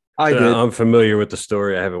Netflix? I did. I'm familiar with the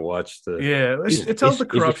story. I haven't watched it. Yeah, it tells the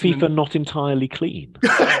corruption. Is FIFA not entirely clean?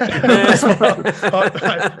 I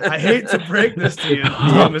hate to break this to you,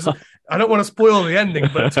 Thomas. I don't want to spoil the ending,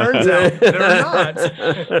 but it turns out they're not.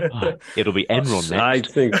 It'll be Enron next. I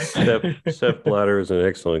think Sepp Blatter is an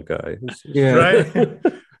excellent guy. Yeah. Right?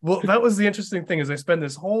 Well, that was the interesting thing, is they spend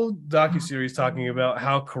this whole docuseries talking about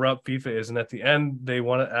how corrupt FIFA is. And at the end, they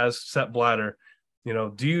want to ask Sepp Blatter,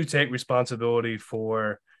 do you take responsibility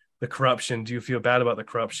for the corruption? Do you feel bad about the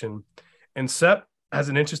corruption? And Sepp has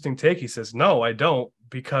an interesting take. He says, no, I don't,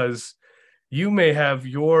 because you may have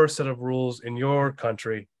your set of rules in your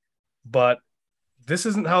country, but this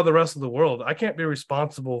isn't how the rest of the world. I can't be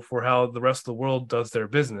responsible for how the rest of the world does their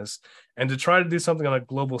business. And to try to do something on a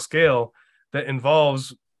global scale that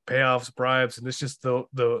involves payoffs, bribes, and it's just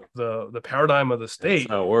the paradigm of the state.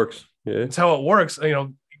 That's how it works. Yeah. It's how it works.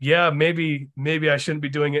 Maybe I shouldn't be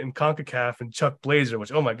doing it in CONCACAF and Chuck Blazer,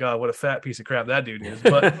 which, oh my God, what a fat piece of crap that dude is.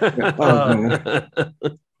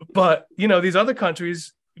 But these other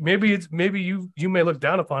countries, maybe you may look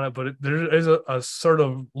down upon it, but there is a sort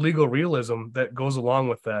of legal realism that goes along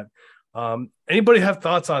with that. Anybody have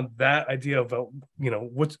thoughts on that idea about,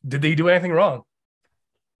 did they do anything wrong?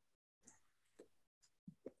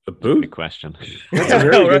 A boot? Good question. That's a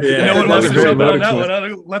very good, no one wants to jump on that one.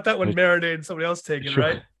 I'll let that one marinate and somebody else take it, Sure.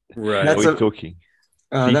 right? Right. That's what are we talking?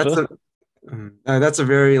 That's a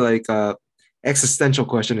very existential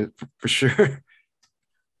question for sure.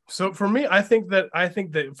 So for me, I think that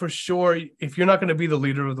for sure, if you're not going to be the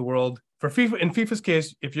leader of the world, for FIFA, in FIFA's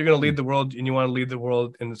case, if you're going to lead the world and you want to lead the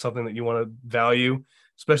world in something that you want to value,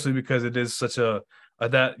 especially because it is such a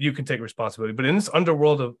that you can take responsibility. But in this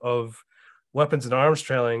underworld of weapons and arms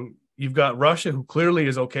trailing, you've got Russia, who clearly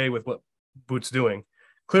is okay with what Boot's doing.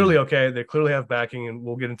 Clearly okay. They clearly have backing, and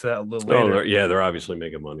we'll get into that a little later. They're obviously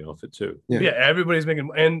making money off it too. Yeah, everybody's making,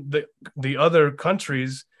 and the other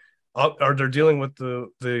countries they're dealing with the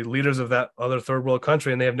leaders of that other third world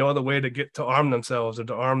country, and they have no other way to get to arm themselves or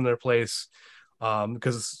to arm their place.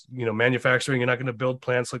 because manufacturing, you're not going to build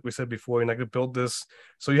plants like we said before. You're not going to build this,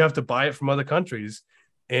 so you have to buy it from other countries.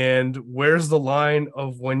 And where's the line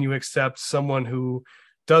of when you accept someone who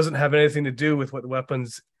doesn't have anything to do with what the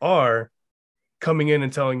weapons are coming in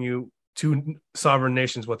and telling you, two sovereign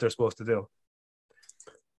nations, what they're supposed to do?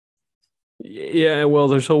 Yeah,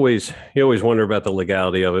 well, you always wonder about the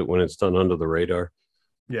legality of it when it's done under the radar.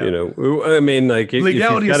 Yeah. I mean, like if you've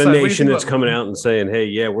got a aside, nation that's coming out and saying, hey,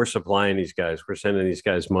 yeah, we're supplying these guys, we're sending these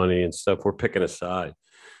guys money and stuff, we're picking a side.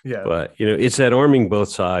 Yeah. But, it's that arming both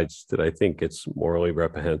sides that I think it's morally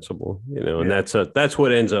reprehensible, and that's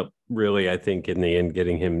what ends up really, I think, in the end,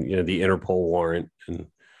 getting him, the Interpol warrant. And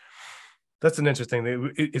that's an interesting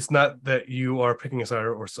thing. It's not that you are picking a side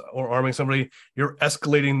or arming somebody, you're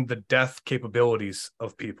escalating the death capabilities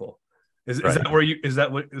of people. Is that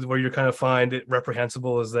where you kind of find it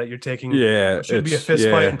reprehensible? Is that you're taking it should be a fist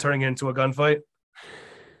fight and turning it into a gunfight?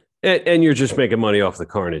 And you're just making money off the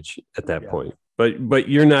carnage at that point. But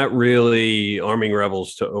you're not really arming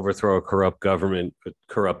rebels to overthrow a corrupt government, but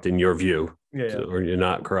corrupt in your view. Or you're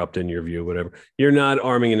not corrupt in your view, whatever. You're not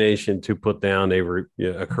arming a nation to put down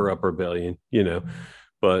a corrupt rebellion,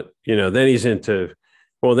 But, then he's into,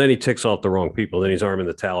 then he ticks off the wrong people. Then he's arming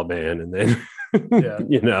the Taliban, and then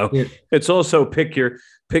it's also pick your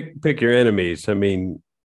enemies. I mean,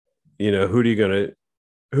 who are you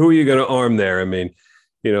gonna arm there? I mean,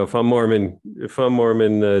 if I'm arming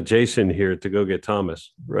Jason here to go get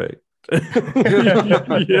Thomas, right? I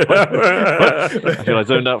feel I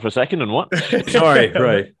zoned out for a second. And what? Sorry,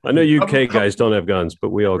 right. I know UK guys don't have guns, but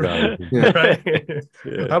we all got it.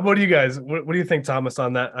 Right. How about you guys? What do you think, Thomas,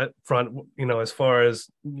 on that front? As far as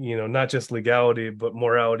not just legality but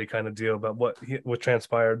morality kind of deal about what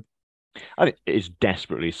transpired. I think it's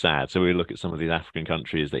desperately sad. So we look at some of these African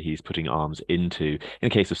countries that he's putting arms into. In the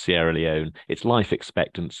case of Sierra Leone, its life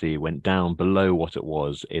expectancy went down below what it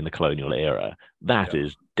was in the colonial era. That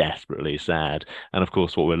is desperately sad. And of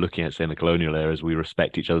course, what we're looking at, say, in the colonial era is we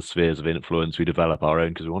respect each other's spheres of influence. We develop our own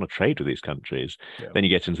because we want to trade with these countries. Yeah. Then you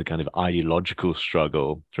get into kind of ideological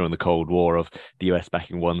struggle during the Cold War of the US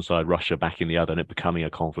backing one side, Russia backing the other, and it becoming a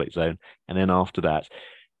conflict zone. And then after that,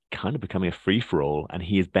 kind of becoming a free-for-all, and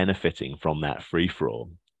he is benefiting from that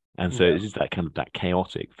free-for-all. And so it's that kind of that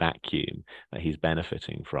chaotic vacuum that he's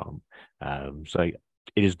benefiting from. So it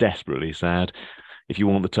is desperately sad. If you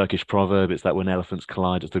want the Turkish proverb, it's that when elephants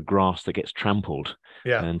collide, it's the grass that gets trampled.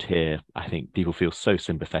 Yeah. And here, I think people feel so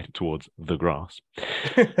sympathetic towards the grass.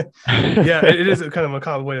 Yeah, it is kind of a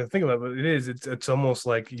macabre way to think about it, but it is. It's almost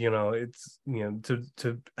like, to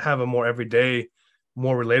have a more everyday,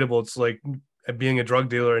 more relatable, it's like being a drug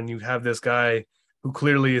dealer and you have this guy who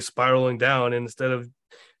clearly is spiraling down, and instead of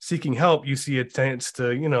seeking help, you see a chance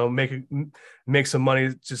to make some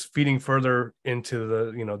money just feeding further into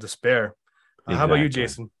the despair. Exactly. How about you,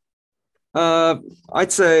 Jason?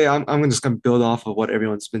 I'd say I'm just gonna build off of what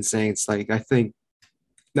everyone's been saying. It's like, I think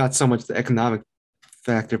not so much the economic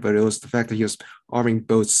factor, but it was the fact that he was arming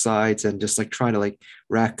both sides and just like trying to like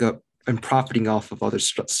rack up and profiting off of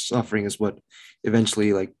others' suffering is what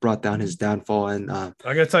eventually like brought down his downfall. And I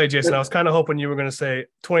gotta tell you, Jason, I was kind of hoping you were gonna say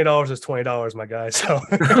 $20 is $20, my guy. So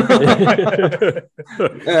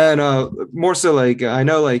and more so, like I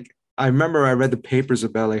know, like I remember I read the papers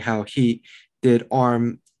about like how he did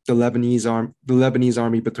arm the Lebanese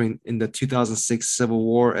army in the 2006 civil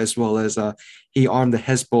war, as well as he armed the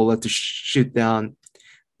Hezbollah to shoot down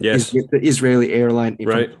the Israeli airline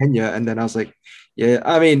from Kenya. And then I was like, yeah,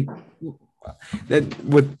 I mean,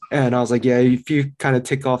 and I was like, yeah, if you kind of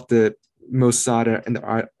tick off the Mossad and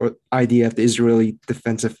the IDF, the Israeli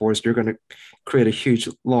Defensive Force, you're going to create a huge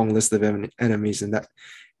long list of enemies in that.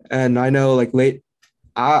 And I know, like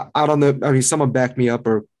I don't know, I mean, someone back me up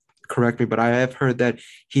or correct me, but I have heard that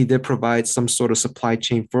he did provide some sort of supply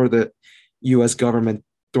chain for the U.S. government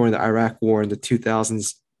during the Iraq War in the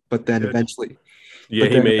 2000s, but then eventually. Yeah,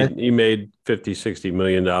 he made $50-60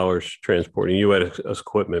 million transporting U.S.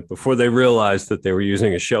 equipment before they realized that they were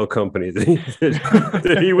using a shell company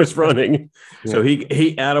that he was running. Yeah. So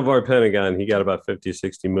he out of our Pentagon, he got about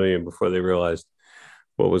 $50-60 million before they realized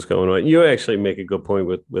what was going on. You actually make a good point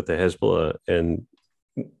with the Hezbollah, and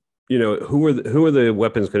who are the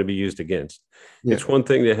weapons going to be used against? Yeah. It's one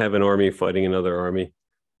thing to have an army fighting another army.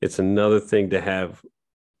 It's another thing to have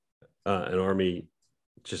an army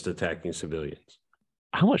just attacking civilians.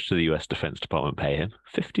 How much did the U.S. Defense Department pay him?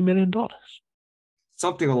 $50 million.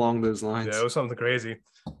 Something along those lines. Yeah, it was something crazy.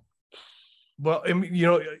 Well,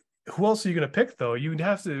 who else are you going to pick though? You'd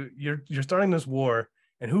have to. You're starting this war,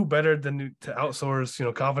 and who better than to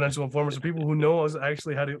outsource, confidential informers or people who know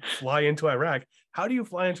actually how to fly into Iraq? How do you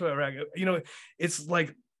fly into Iraq? It's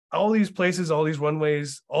like all these places, all these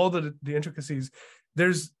runways, all the intricacies.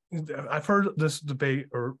 I've heard this debate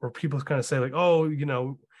or people kind of say like, oh,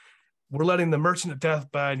 we're letting the merchant of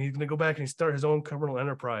death buy, and he's going to go back and start his own criminal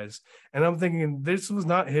enterprise. And I'm thinking this was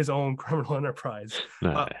not his own criminal enterprise.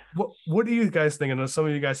 No. What do you guys think? I know some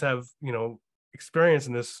of you guys have, experience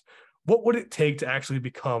in this. What would it take to actually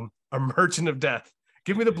become a merchant of death?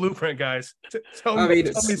 Give me the blueprint, guys. Tell me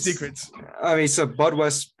secrets. I mean, so Bud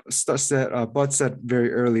said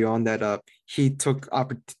very early on that he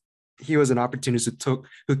was an opportunist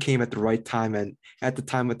who came at the right time, and at the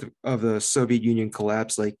time of the Soviet Union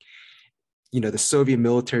collapse, like, the Soviet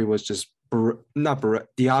military was just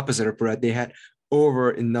the opposite of Beret. They had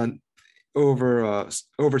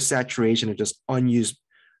oversaturation of just unused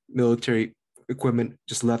military equipment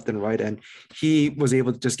just left and right, and he was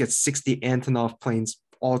able to just get 60 Antonov planes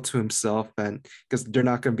all to himself. And because they're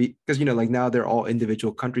not going to be, because like now they're all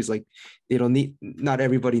individual countries, like not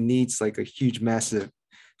everybody needs like a huge massive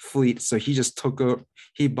fleet. So he just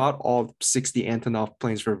he bought all 60 Antonov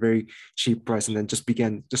planes for a very cheap price, and then just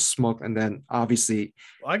began smoke. And then obviously,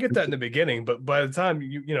 I get that in the beginning, but by the time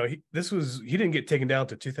he didn't get taken down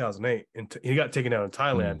to 2008, and he got taken down in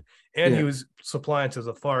Thailand, and he was supplying to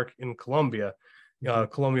the FARC in Colombia,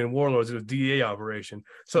 Colombian warlords. It was a DEA operation.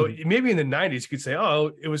 So maybe in the 90s you could say,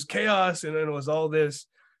 oh, it was chaos and then it was all this.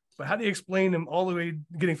 But how do you explain him all the way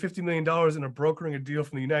getting $50 million and a brokering a deal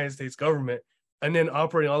from the United States government, and then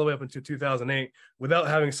operating all the way up until 2008 without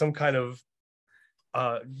having some kind of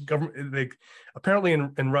government? Like, apparently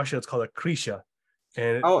in Russia, it's called a krisha,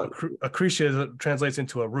 and a krisha translates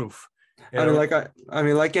into a roof.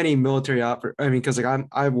 Like any military because like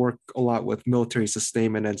I work a lot with military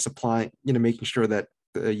sustainment and supplying, making sure that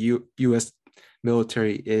the U.S.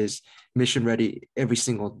 military is mission ready every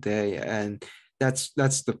single day, and that's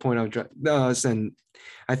the point and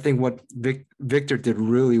I think what Victor did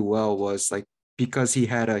really well was, like, because he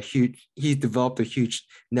developed a huge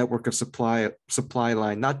network of supply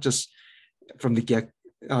line, not just from the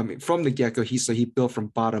get-go. He built from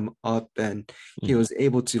bottom up, and he was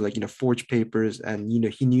able to forge papers, and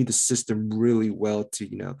he knew the system really well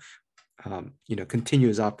to continue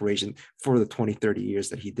his operation for the 20-30 years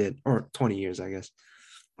that he did, or 20 years, I guess.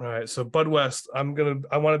 All right, so Bud West, I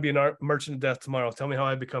want to be a merchant of death tomorrow. Tell me how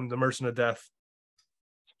I become the merchant of death.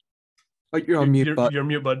 Oh, you're on mute, Bud. You're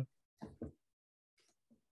mute, Bud.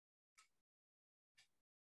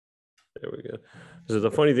 There we go. So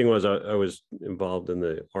the funny thing was, I was involved in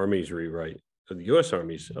the Army's rewrite of the U.S.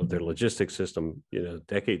 Army's of their logistics system,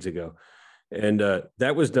 decades ago, and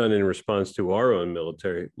that was done in response to our own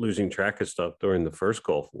military losing track of stuff during the first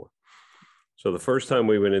Gulf War. So the first time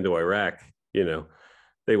we went into Iraq,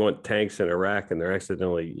 they want tanks in Iraq, and they're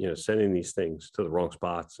accidentally, sending these things to the wrong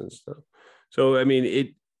spots and stuff. So I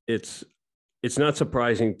mean, it's not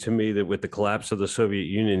surprising to me that with the collapse of the Soviet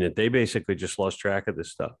Union, that they basically just lost track of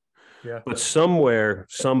this stuff. Yeah. But somewhere,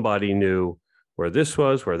 somebody knew where this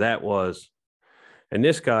was, where that was. And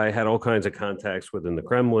this guy had all kinds of contacts within the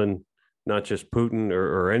Kremlin, not just Putin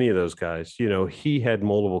or any of those guys. He had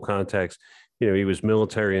multiple contacts. He was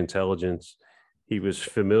military intelligence. He was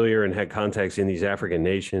familiar and had contacts in these African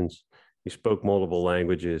nations. He spoke multiple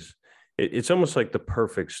languages. It's almost like the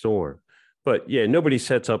perfect storm. But yeah, nobody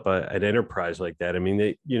sets up an enterprise like that. I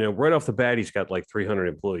mean, right off the bat, he's got like 300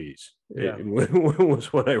 employees. Yeah. It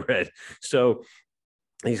was what I read. So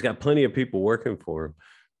he's got plenty of people working for him.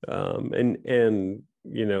 And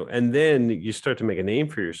then you start to make a name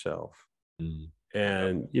for yourself.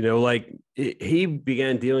 And, he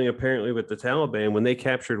began dealing apparently with the Taliban when they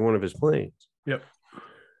captured one of his planes. Yep.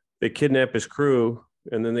 They kidnapped his crew,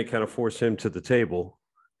 and then they kind of forced him to the table,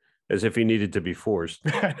 as if he needed to be forced.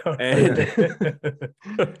 And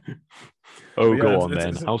go on,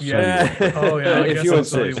 man. I'll show you. Oh, yeah. If you I'll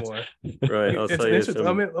tell you insist. more. Right. I'll tell you some.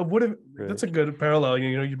 I mean, that's a good parallel.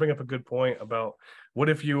 You bring up a good point about what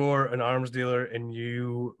if you were an arms dealer and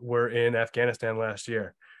you were in Afghanistan last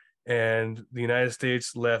year, and the United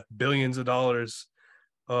States left billions of dollars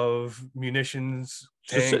of munitions,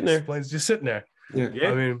 tanks, planes just sitting there.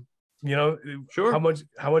 Yeah. I mean, Sure. how much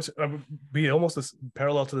would be almost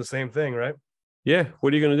parallel to the same thing, right? Yeah.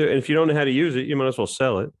 What are you going to do? And if you don't know how to use it, you might as well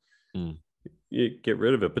sell it. You get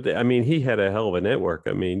rid of it. But he had a hell of a network.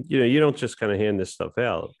 I mean, you don't just kind of hand this stuff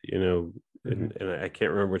out, and I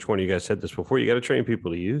can't remember which one of you guys said this before. You got to train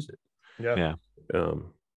people to use it. Yeah.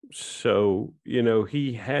 So,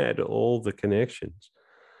 he had all the connections,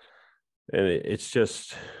 and it's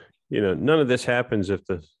just, none of this happens if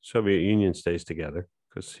the Soviet Union stays together,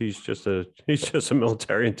 because he's just a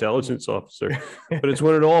military intelligence officer. But it's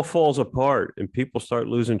when it all falls apart and people start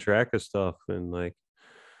losing track of stuff, and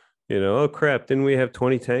Oh crap! Didn't we have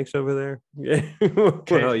 20 tanks over there? Yeah.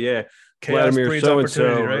 Well, yeah. Chaos Vladimir breeds so and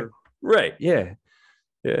opportunity, so. right? Right. Yeah.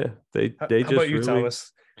 Yeah. They How just about you, really.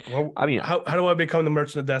 Thomas? Well, I mean, how do I become the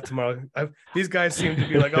Merchant of Death tomorrow? These guys seem to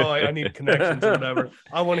be like, oh, I need connections or whatever.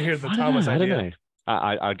 I want to hear the Thomas I idea. don't know.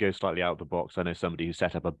 I'd go slightly out of the box. I know somebody who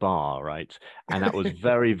set up a bar, right? And that was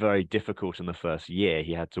very, very difficult in the first year.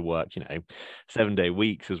 He had to work, 7-day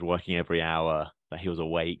weeks. He was working every hour that he was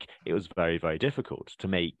awake. It was very, very difficult to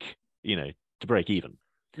make, to break even.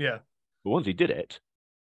 Yeah. But once he did it,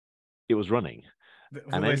 it was running.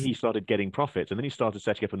 And then he started getting profits, and then he started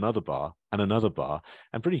setting up another bar,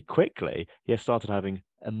 and pretty quickly he started having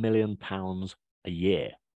 £1 million a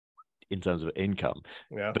year in terms of income.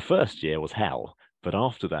 Yeah. The first year was hell, but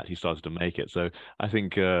after that he started to make it. So I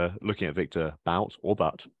think looking at Victor Bout,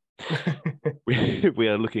 we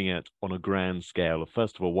are looking at on a grand scale.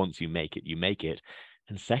 First of all, once you make it,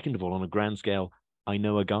 and second of all, on a grand scale, I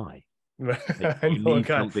know a guy. I know a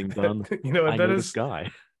guy. Something done. I know this guy.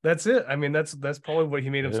 That's it. I mean, that's probably what he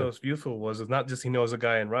made him so useful was. It's not just he knows a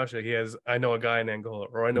guy in Russia. I know a guy in Angola,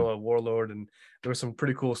 or I know a warlord. And there were some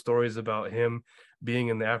pretty cool stories about him being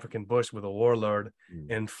in the African bush with a warlord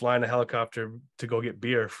and flying a helicopter to go get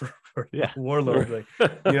beer for the warlord.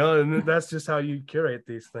 And that's just how you curate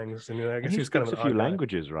these things. And I guess he's kind of a few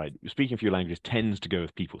languages, right? Speaking a few languages tends to go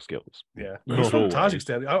with people skills. Yeah, he's from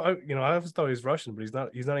Tajikistan. I always thought he was Russian, but he's not.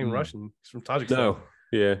 He's not even Russian. He's from Tajikistan. No.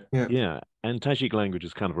 Yeah. And Tajik language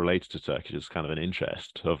is kind of related to Turkish. It's kind of an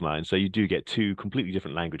interest of mine. So you do get two completely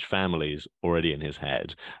different language families already in his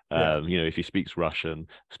head. If he speaks Russian,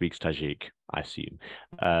 speaks Tajik, I assume.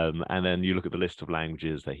 And then you look at the list of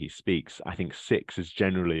languages that he speaks. I think 6 is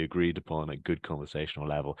generally agreed upon at good conversational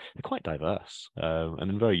level. They're quite diverse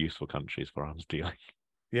and in very useful countries for arms dealing.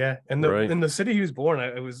 Yeah, and in the city he was born,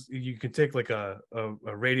 you could take like a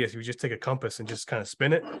radius. You just take a compass and just kind of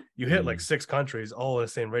spin it. You hit like 6 countries all in the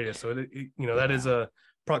same radius. So that is a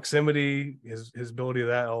proximity. His ability to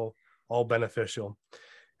that all beneficial.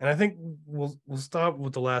 And I think we'll stop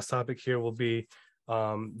with the last topic here. Will be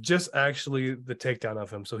just actually the takedown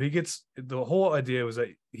of him. So he gets the whole idea was that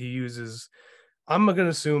he uses. I'm going to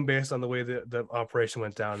assume based on the way the operation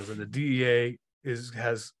went down is that the DEA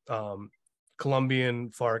has Colombian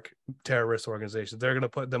FARC terrorist organizations. They're going to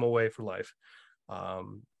put them away for life.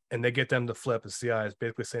 And they get them to flip. The CIA is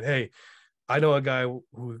basically saying, hey, I know a guy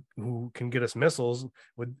who can get us missiles.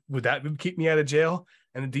 Would that keep me out of jail?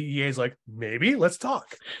 And the DEA is like, maybe, let's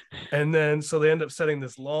talk. And then so they end up setting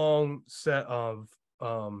this long set of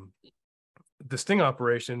the sting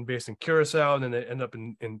operation based in Curacao, and then they end up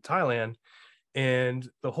in Thailand. And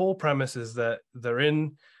the whole premise is that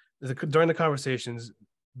during the conversations,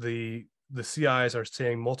 the CIs are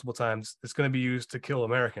saying multiple times it's going to be used to kill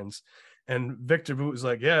Americans. And Victor Bout is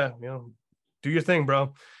like, yeah, do your thing,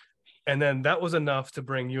 bro. And then that was enough to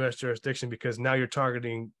bring U.S. jurisdiction because now you're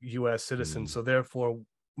targeting U.S. citizens. So therefore,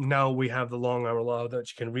 now we have the long arm law that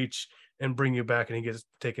you can reach and bring you back, and he gets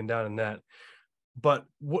taken down in that. But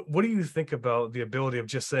what do you think about the ability of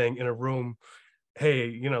just saying in a room,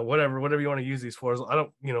 hey, whatever you want to use these for, I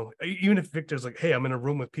don't, even if Victor's like, hey, I'm in a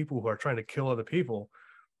room with people who are trying to kill other people.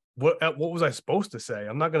 What was I supposed to say?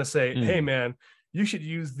 I'm not going to say, hey, man, you should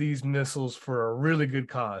use these missiles for a really good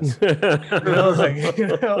cause. What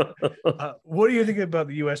do you think about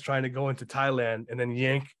the U.S. trying to go into Thailand and then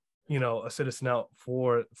yank, a citizen out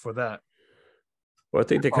for that? Well, I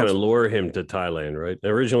think they kind of lure him to Thailand, right?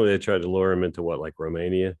 Originally, they tried to lure him into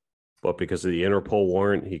Romania, but because of the Interpol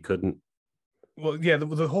warrant, he couldn't. Well, yeah,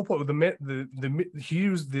 the whole point with he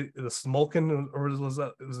used the Smolkin, or was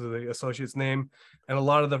the associate's name, and a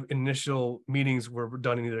lot of the initial meetings were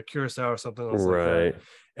done in either Curacao or something else like that.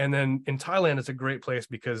 And then in Thailand, it's a great place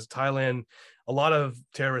because Thailand, a lot of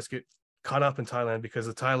terrorists get caught up in Thailand because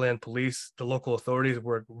the Thailand police, the local authorities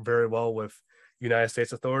work very well with United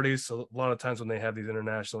States authorities. So a lot of times when they have these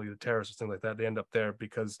international either terrorists or things like that, they end up there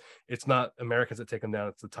because it's not Americans that take them down,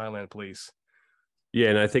 it's the Thailand police. Yeah,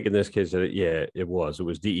 and I think in this case, it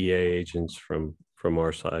was DEA agents from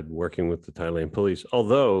our side working with the Thailand police,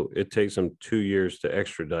 although it takes them 2 years to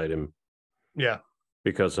extradite him. Yeah.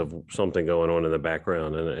 Because of something going on in the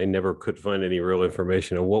background. And I never could find any real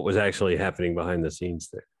information on what was actually happening behind the scenes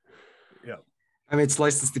there. Yeah. I mean, it's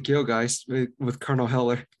License to Kill, guys, with Colonel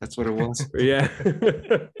Heller. That's what it was. Yeah.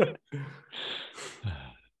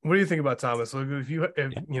 What do you think about Thomas? So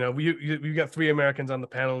we've got 3 Americans on the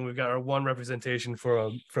panel, and we've got our 1 representation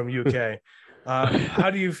from UK. How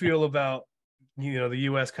do you feel about the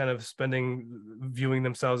U.S. kind of viewing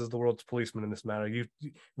themselves as the world's policeman in this matter?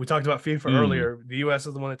 We talked about FIFA earlier. The U.S.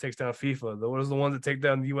 is the one that takes down FIFA. What is the one that take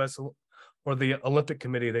down the U.S. or the Olympic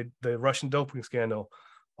Committee? The Russian doping scandal.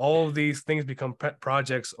 all of these things become pet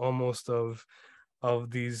projects almost of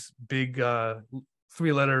these big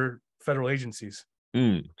 3-letter federal agencies.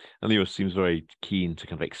 And the US seems very keen to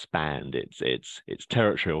kind of expand its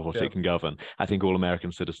territory of what it can govern. I think all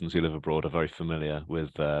American citizens who live abroad are very familiar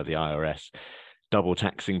with the IRS double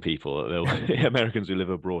taxing people. Americans who live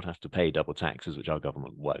abroad have to pay double taxes, which our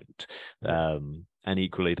government won't. And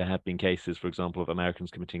equally, there have been cases, for example, of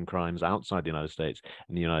Americans committing crimes outside the United States,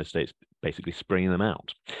 and the United States basically springing them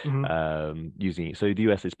out. Using it. So the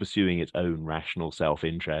US is pursuing its own rational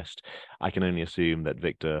self-interest. I can only assume that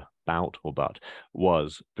Victor Butt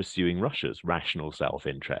was pursuing Russia's rational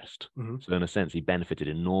self-interest. So in a sense, he benefited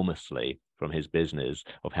enormously from his business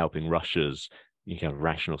of helping Russia's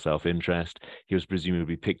rational self-interest. He was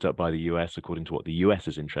presumably picked up by the US according to what the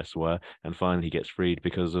US's interests were, and finally he gets freed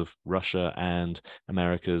because of Russia and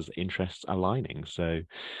America's interests aligning. So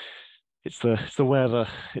it's the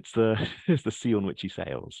sea on which he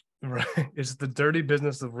sails. Right. It's the dirty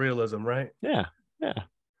business of realism, right? Yeah.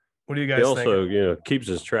 What do you guys he think? also, keeps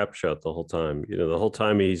his trap shut the whole time. The whole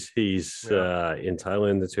time he's in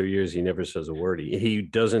Thailand the 2 years, he never says a word. He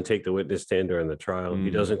doesn't take the witness stand during the trial. He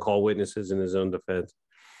doesn't call witnesses in his own defense.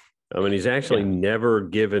 I mean, he's actually never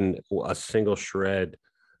given a single shred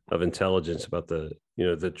of intelligence about the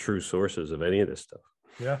true sources of any of this stuff.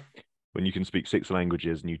 Yeah. When you can speak 6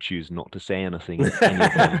 languages and you choose not to say anything,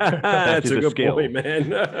 that's a good skill. point, man.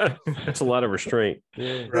 That's a lot of restraint.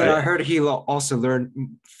 Yeah. Right. I heard he also learned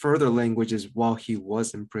further languages while he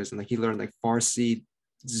was in prison. Like he learned like Farsi,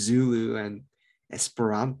 Zulu, and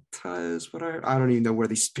Esperanto is what I heard. I don't even know where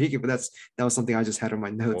they speak it, but that was something I just had on my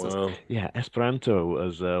notes. Wow. Yeah, Esperanto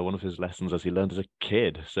was one of his lessons as he learned as a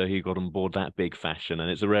kid. So he got on board that big fashion,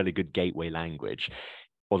 and it's a really good gateway language.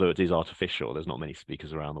 Although it is artificial, there's not many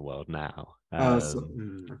speakers around the world now.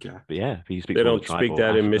 Okay. But yeah, he speaks. They don't speak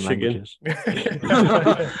that in Michigan.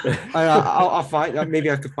 I'll find. Maybe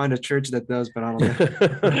I could find a church that does, but I don't know.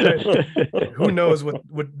 Who knows what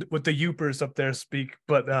the Yoopers up there speak?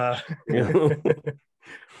 But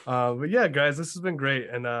but yeah, guys, this has been great.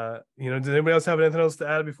 And does anybody else have anything else to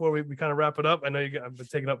add before we kind of wrap it up? I know I've been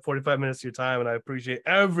taking up 45 minutes of your time, and I appreciate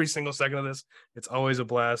every single second of this. It's always a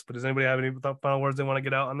blast. But does anybody have any final words they want to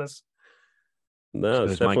get out on this? No,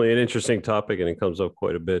 it's definitely an interesting topic, and it comes up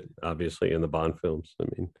quite a bit, obviously, in the Bond films. I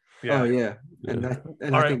mean, and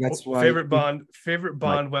I think that's why favorite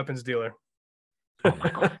Bond weapons dealer. Oh my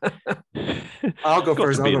God. I'll go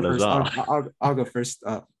first. I'll go first.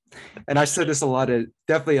 And I said this a lot.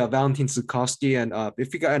 Definitely Valentin Zukovsky, and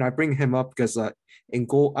if you got, and I bring him up because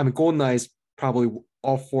GoldenEye is probably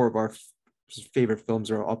all 4 of our favorite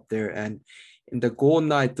films are up there. And in the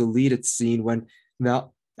GoldenEye deleted scene when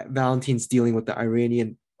Valentin's dealing with the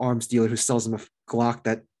Iranian arms dealer who sells him a Glock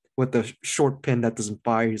that with the short pin that doesn't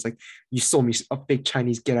fire, he's like, "You sold me a fake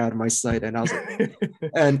Chinese, get out of my sight." And I was like,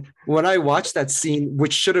 and when I watched that scene,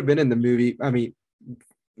 which should have been in the movie,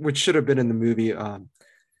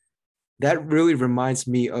 that really reminds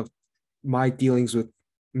me of my dealings with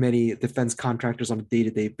many defense contractors on a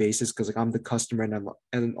day-to-day basis, because like I'm the customer,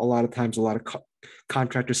 and a lot of times a lot of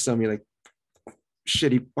contractors sell me like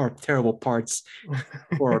shitty or terrible parts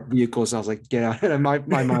for vehicles. I was like, get out. And my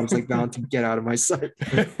mom's like, Valentin, get out of my sight.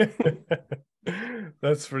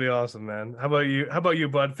 That's pretty awesome, man. How about you,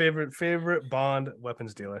 Bud? Favorite Bond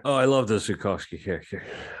weapons dealer? Oh, I love the Zukovsky character.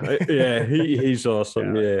 He's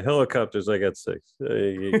awesome. Yeah, helicopters. I got 6.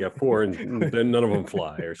 You got 4, and then none of them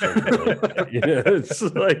fly or something. Like that. It's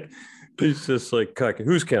like he's just like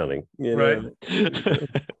who's counting? Right.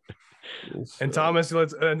 And Thomas,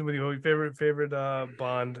 let's end with you. Favorite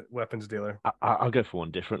Bond weapons dealer? I'll go for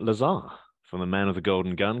one different. Lazar from The Man with the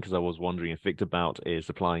Golden Gun, because I was wondering if Victor Butt is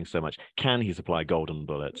supplying so much. Can he supply golden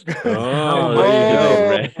bullets? Look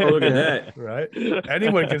at that. Right.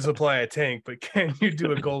 Anyone can supply a tank, but can you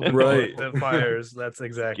do a golden bullet that fires? That's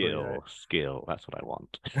exactly skill. That's what I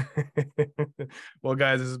want. Well,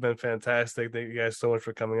 guys, this has been fantastic. Thank you guys so much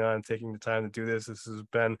for coming on and taking the time to do this. This has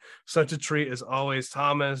been such a treat as always.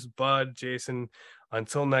 Thomas, Bud, Jason,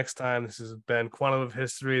 until next time, this has been Quantum of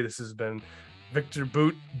History. This has been Victor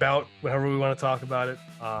Butt, however we want to talk about it.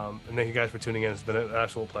 And thank you guys for tuning in. It's been an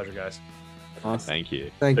absolute pleasure, guys. Awesome. Thank you.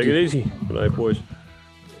 Take it easy. Good night, boys.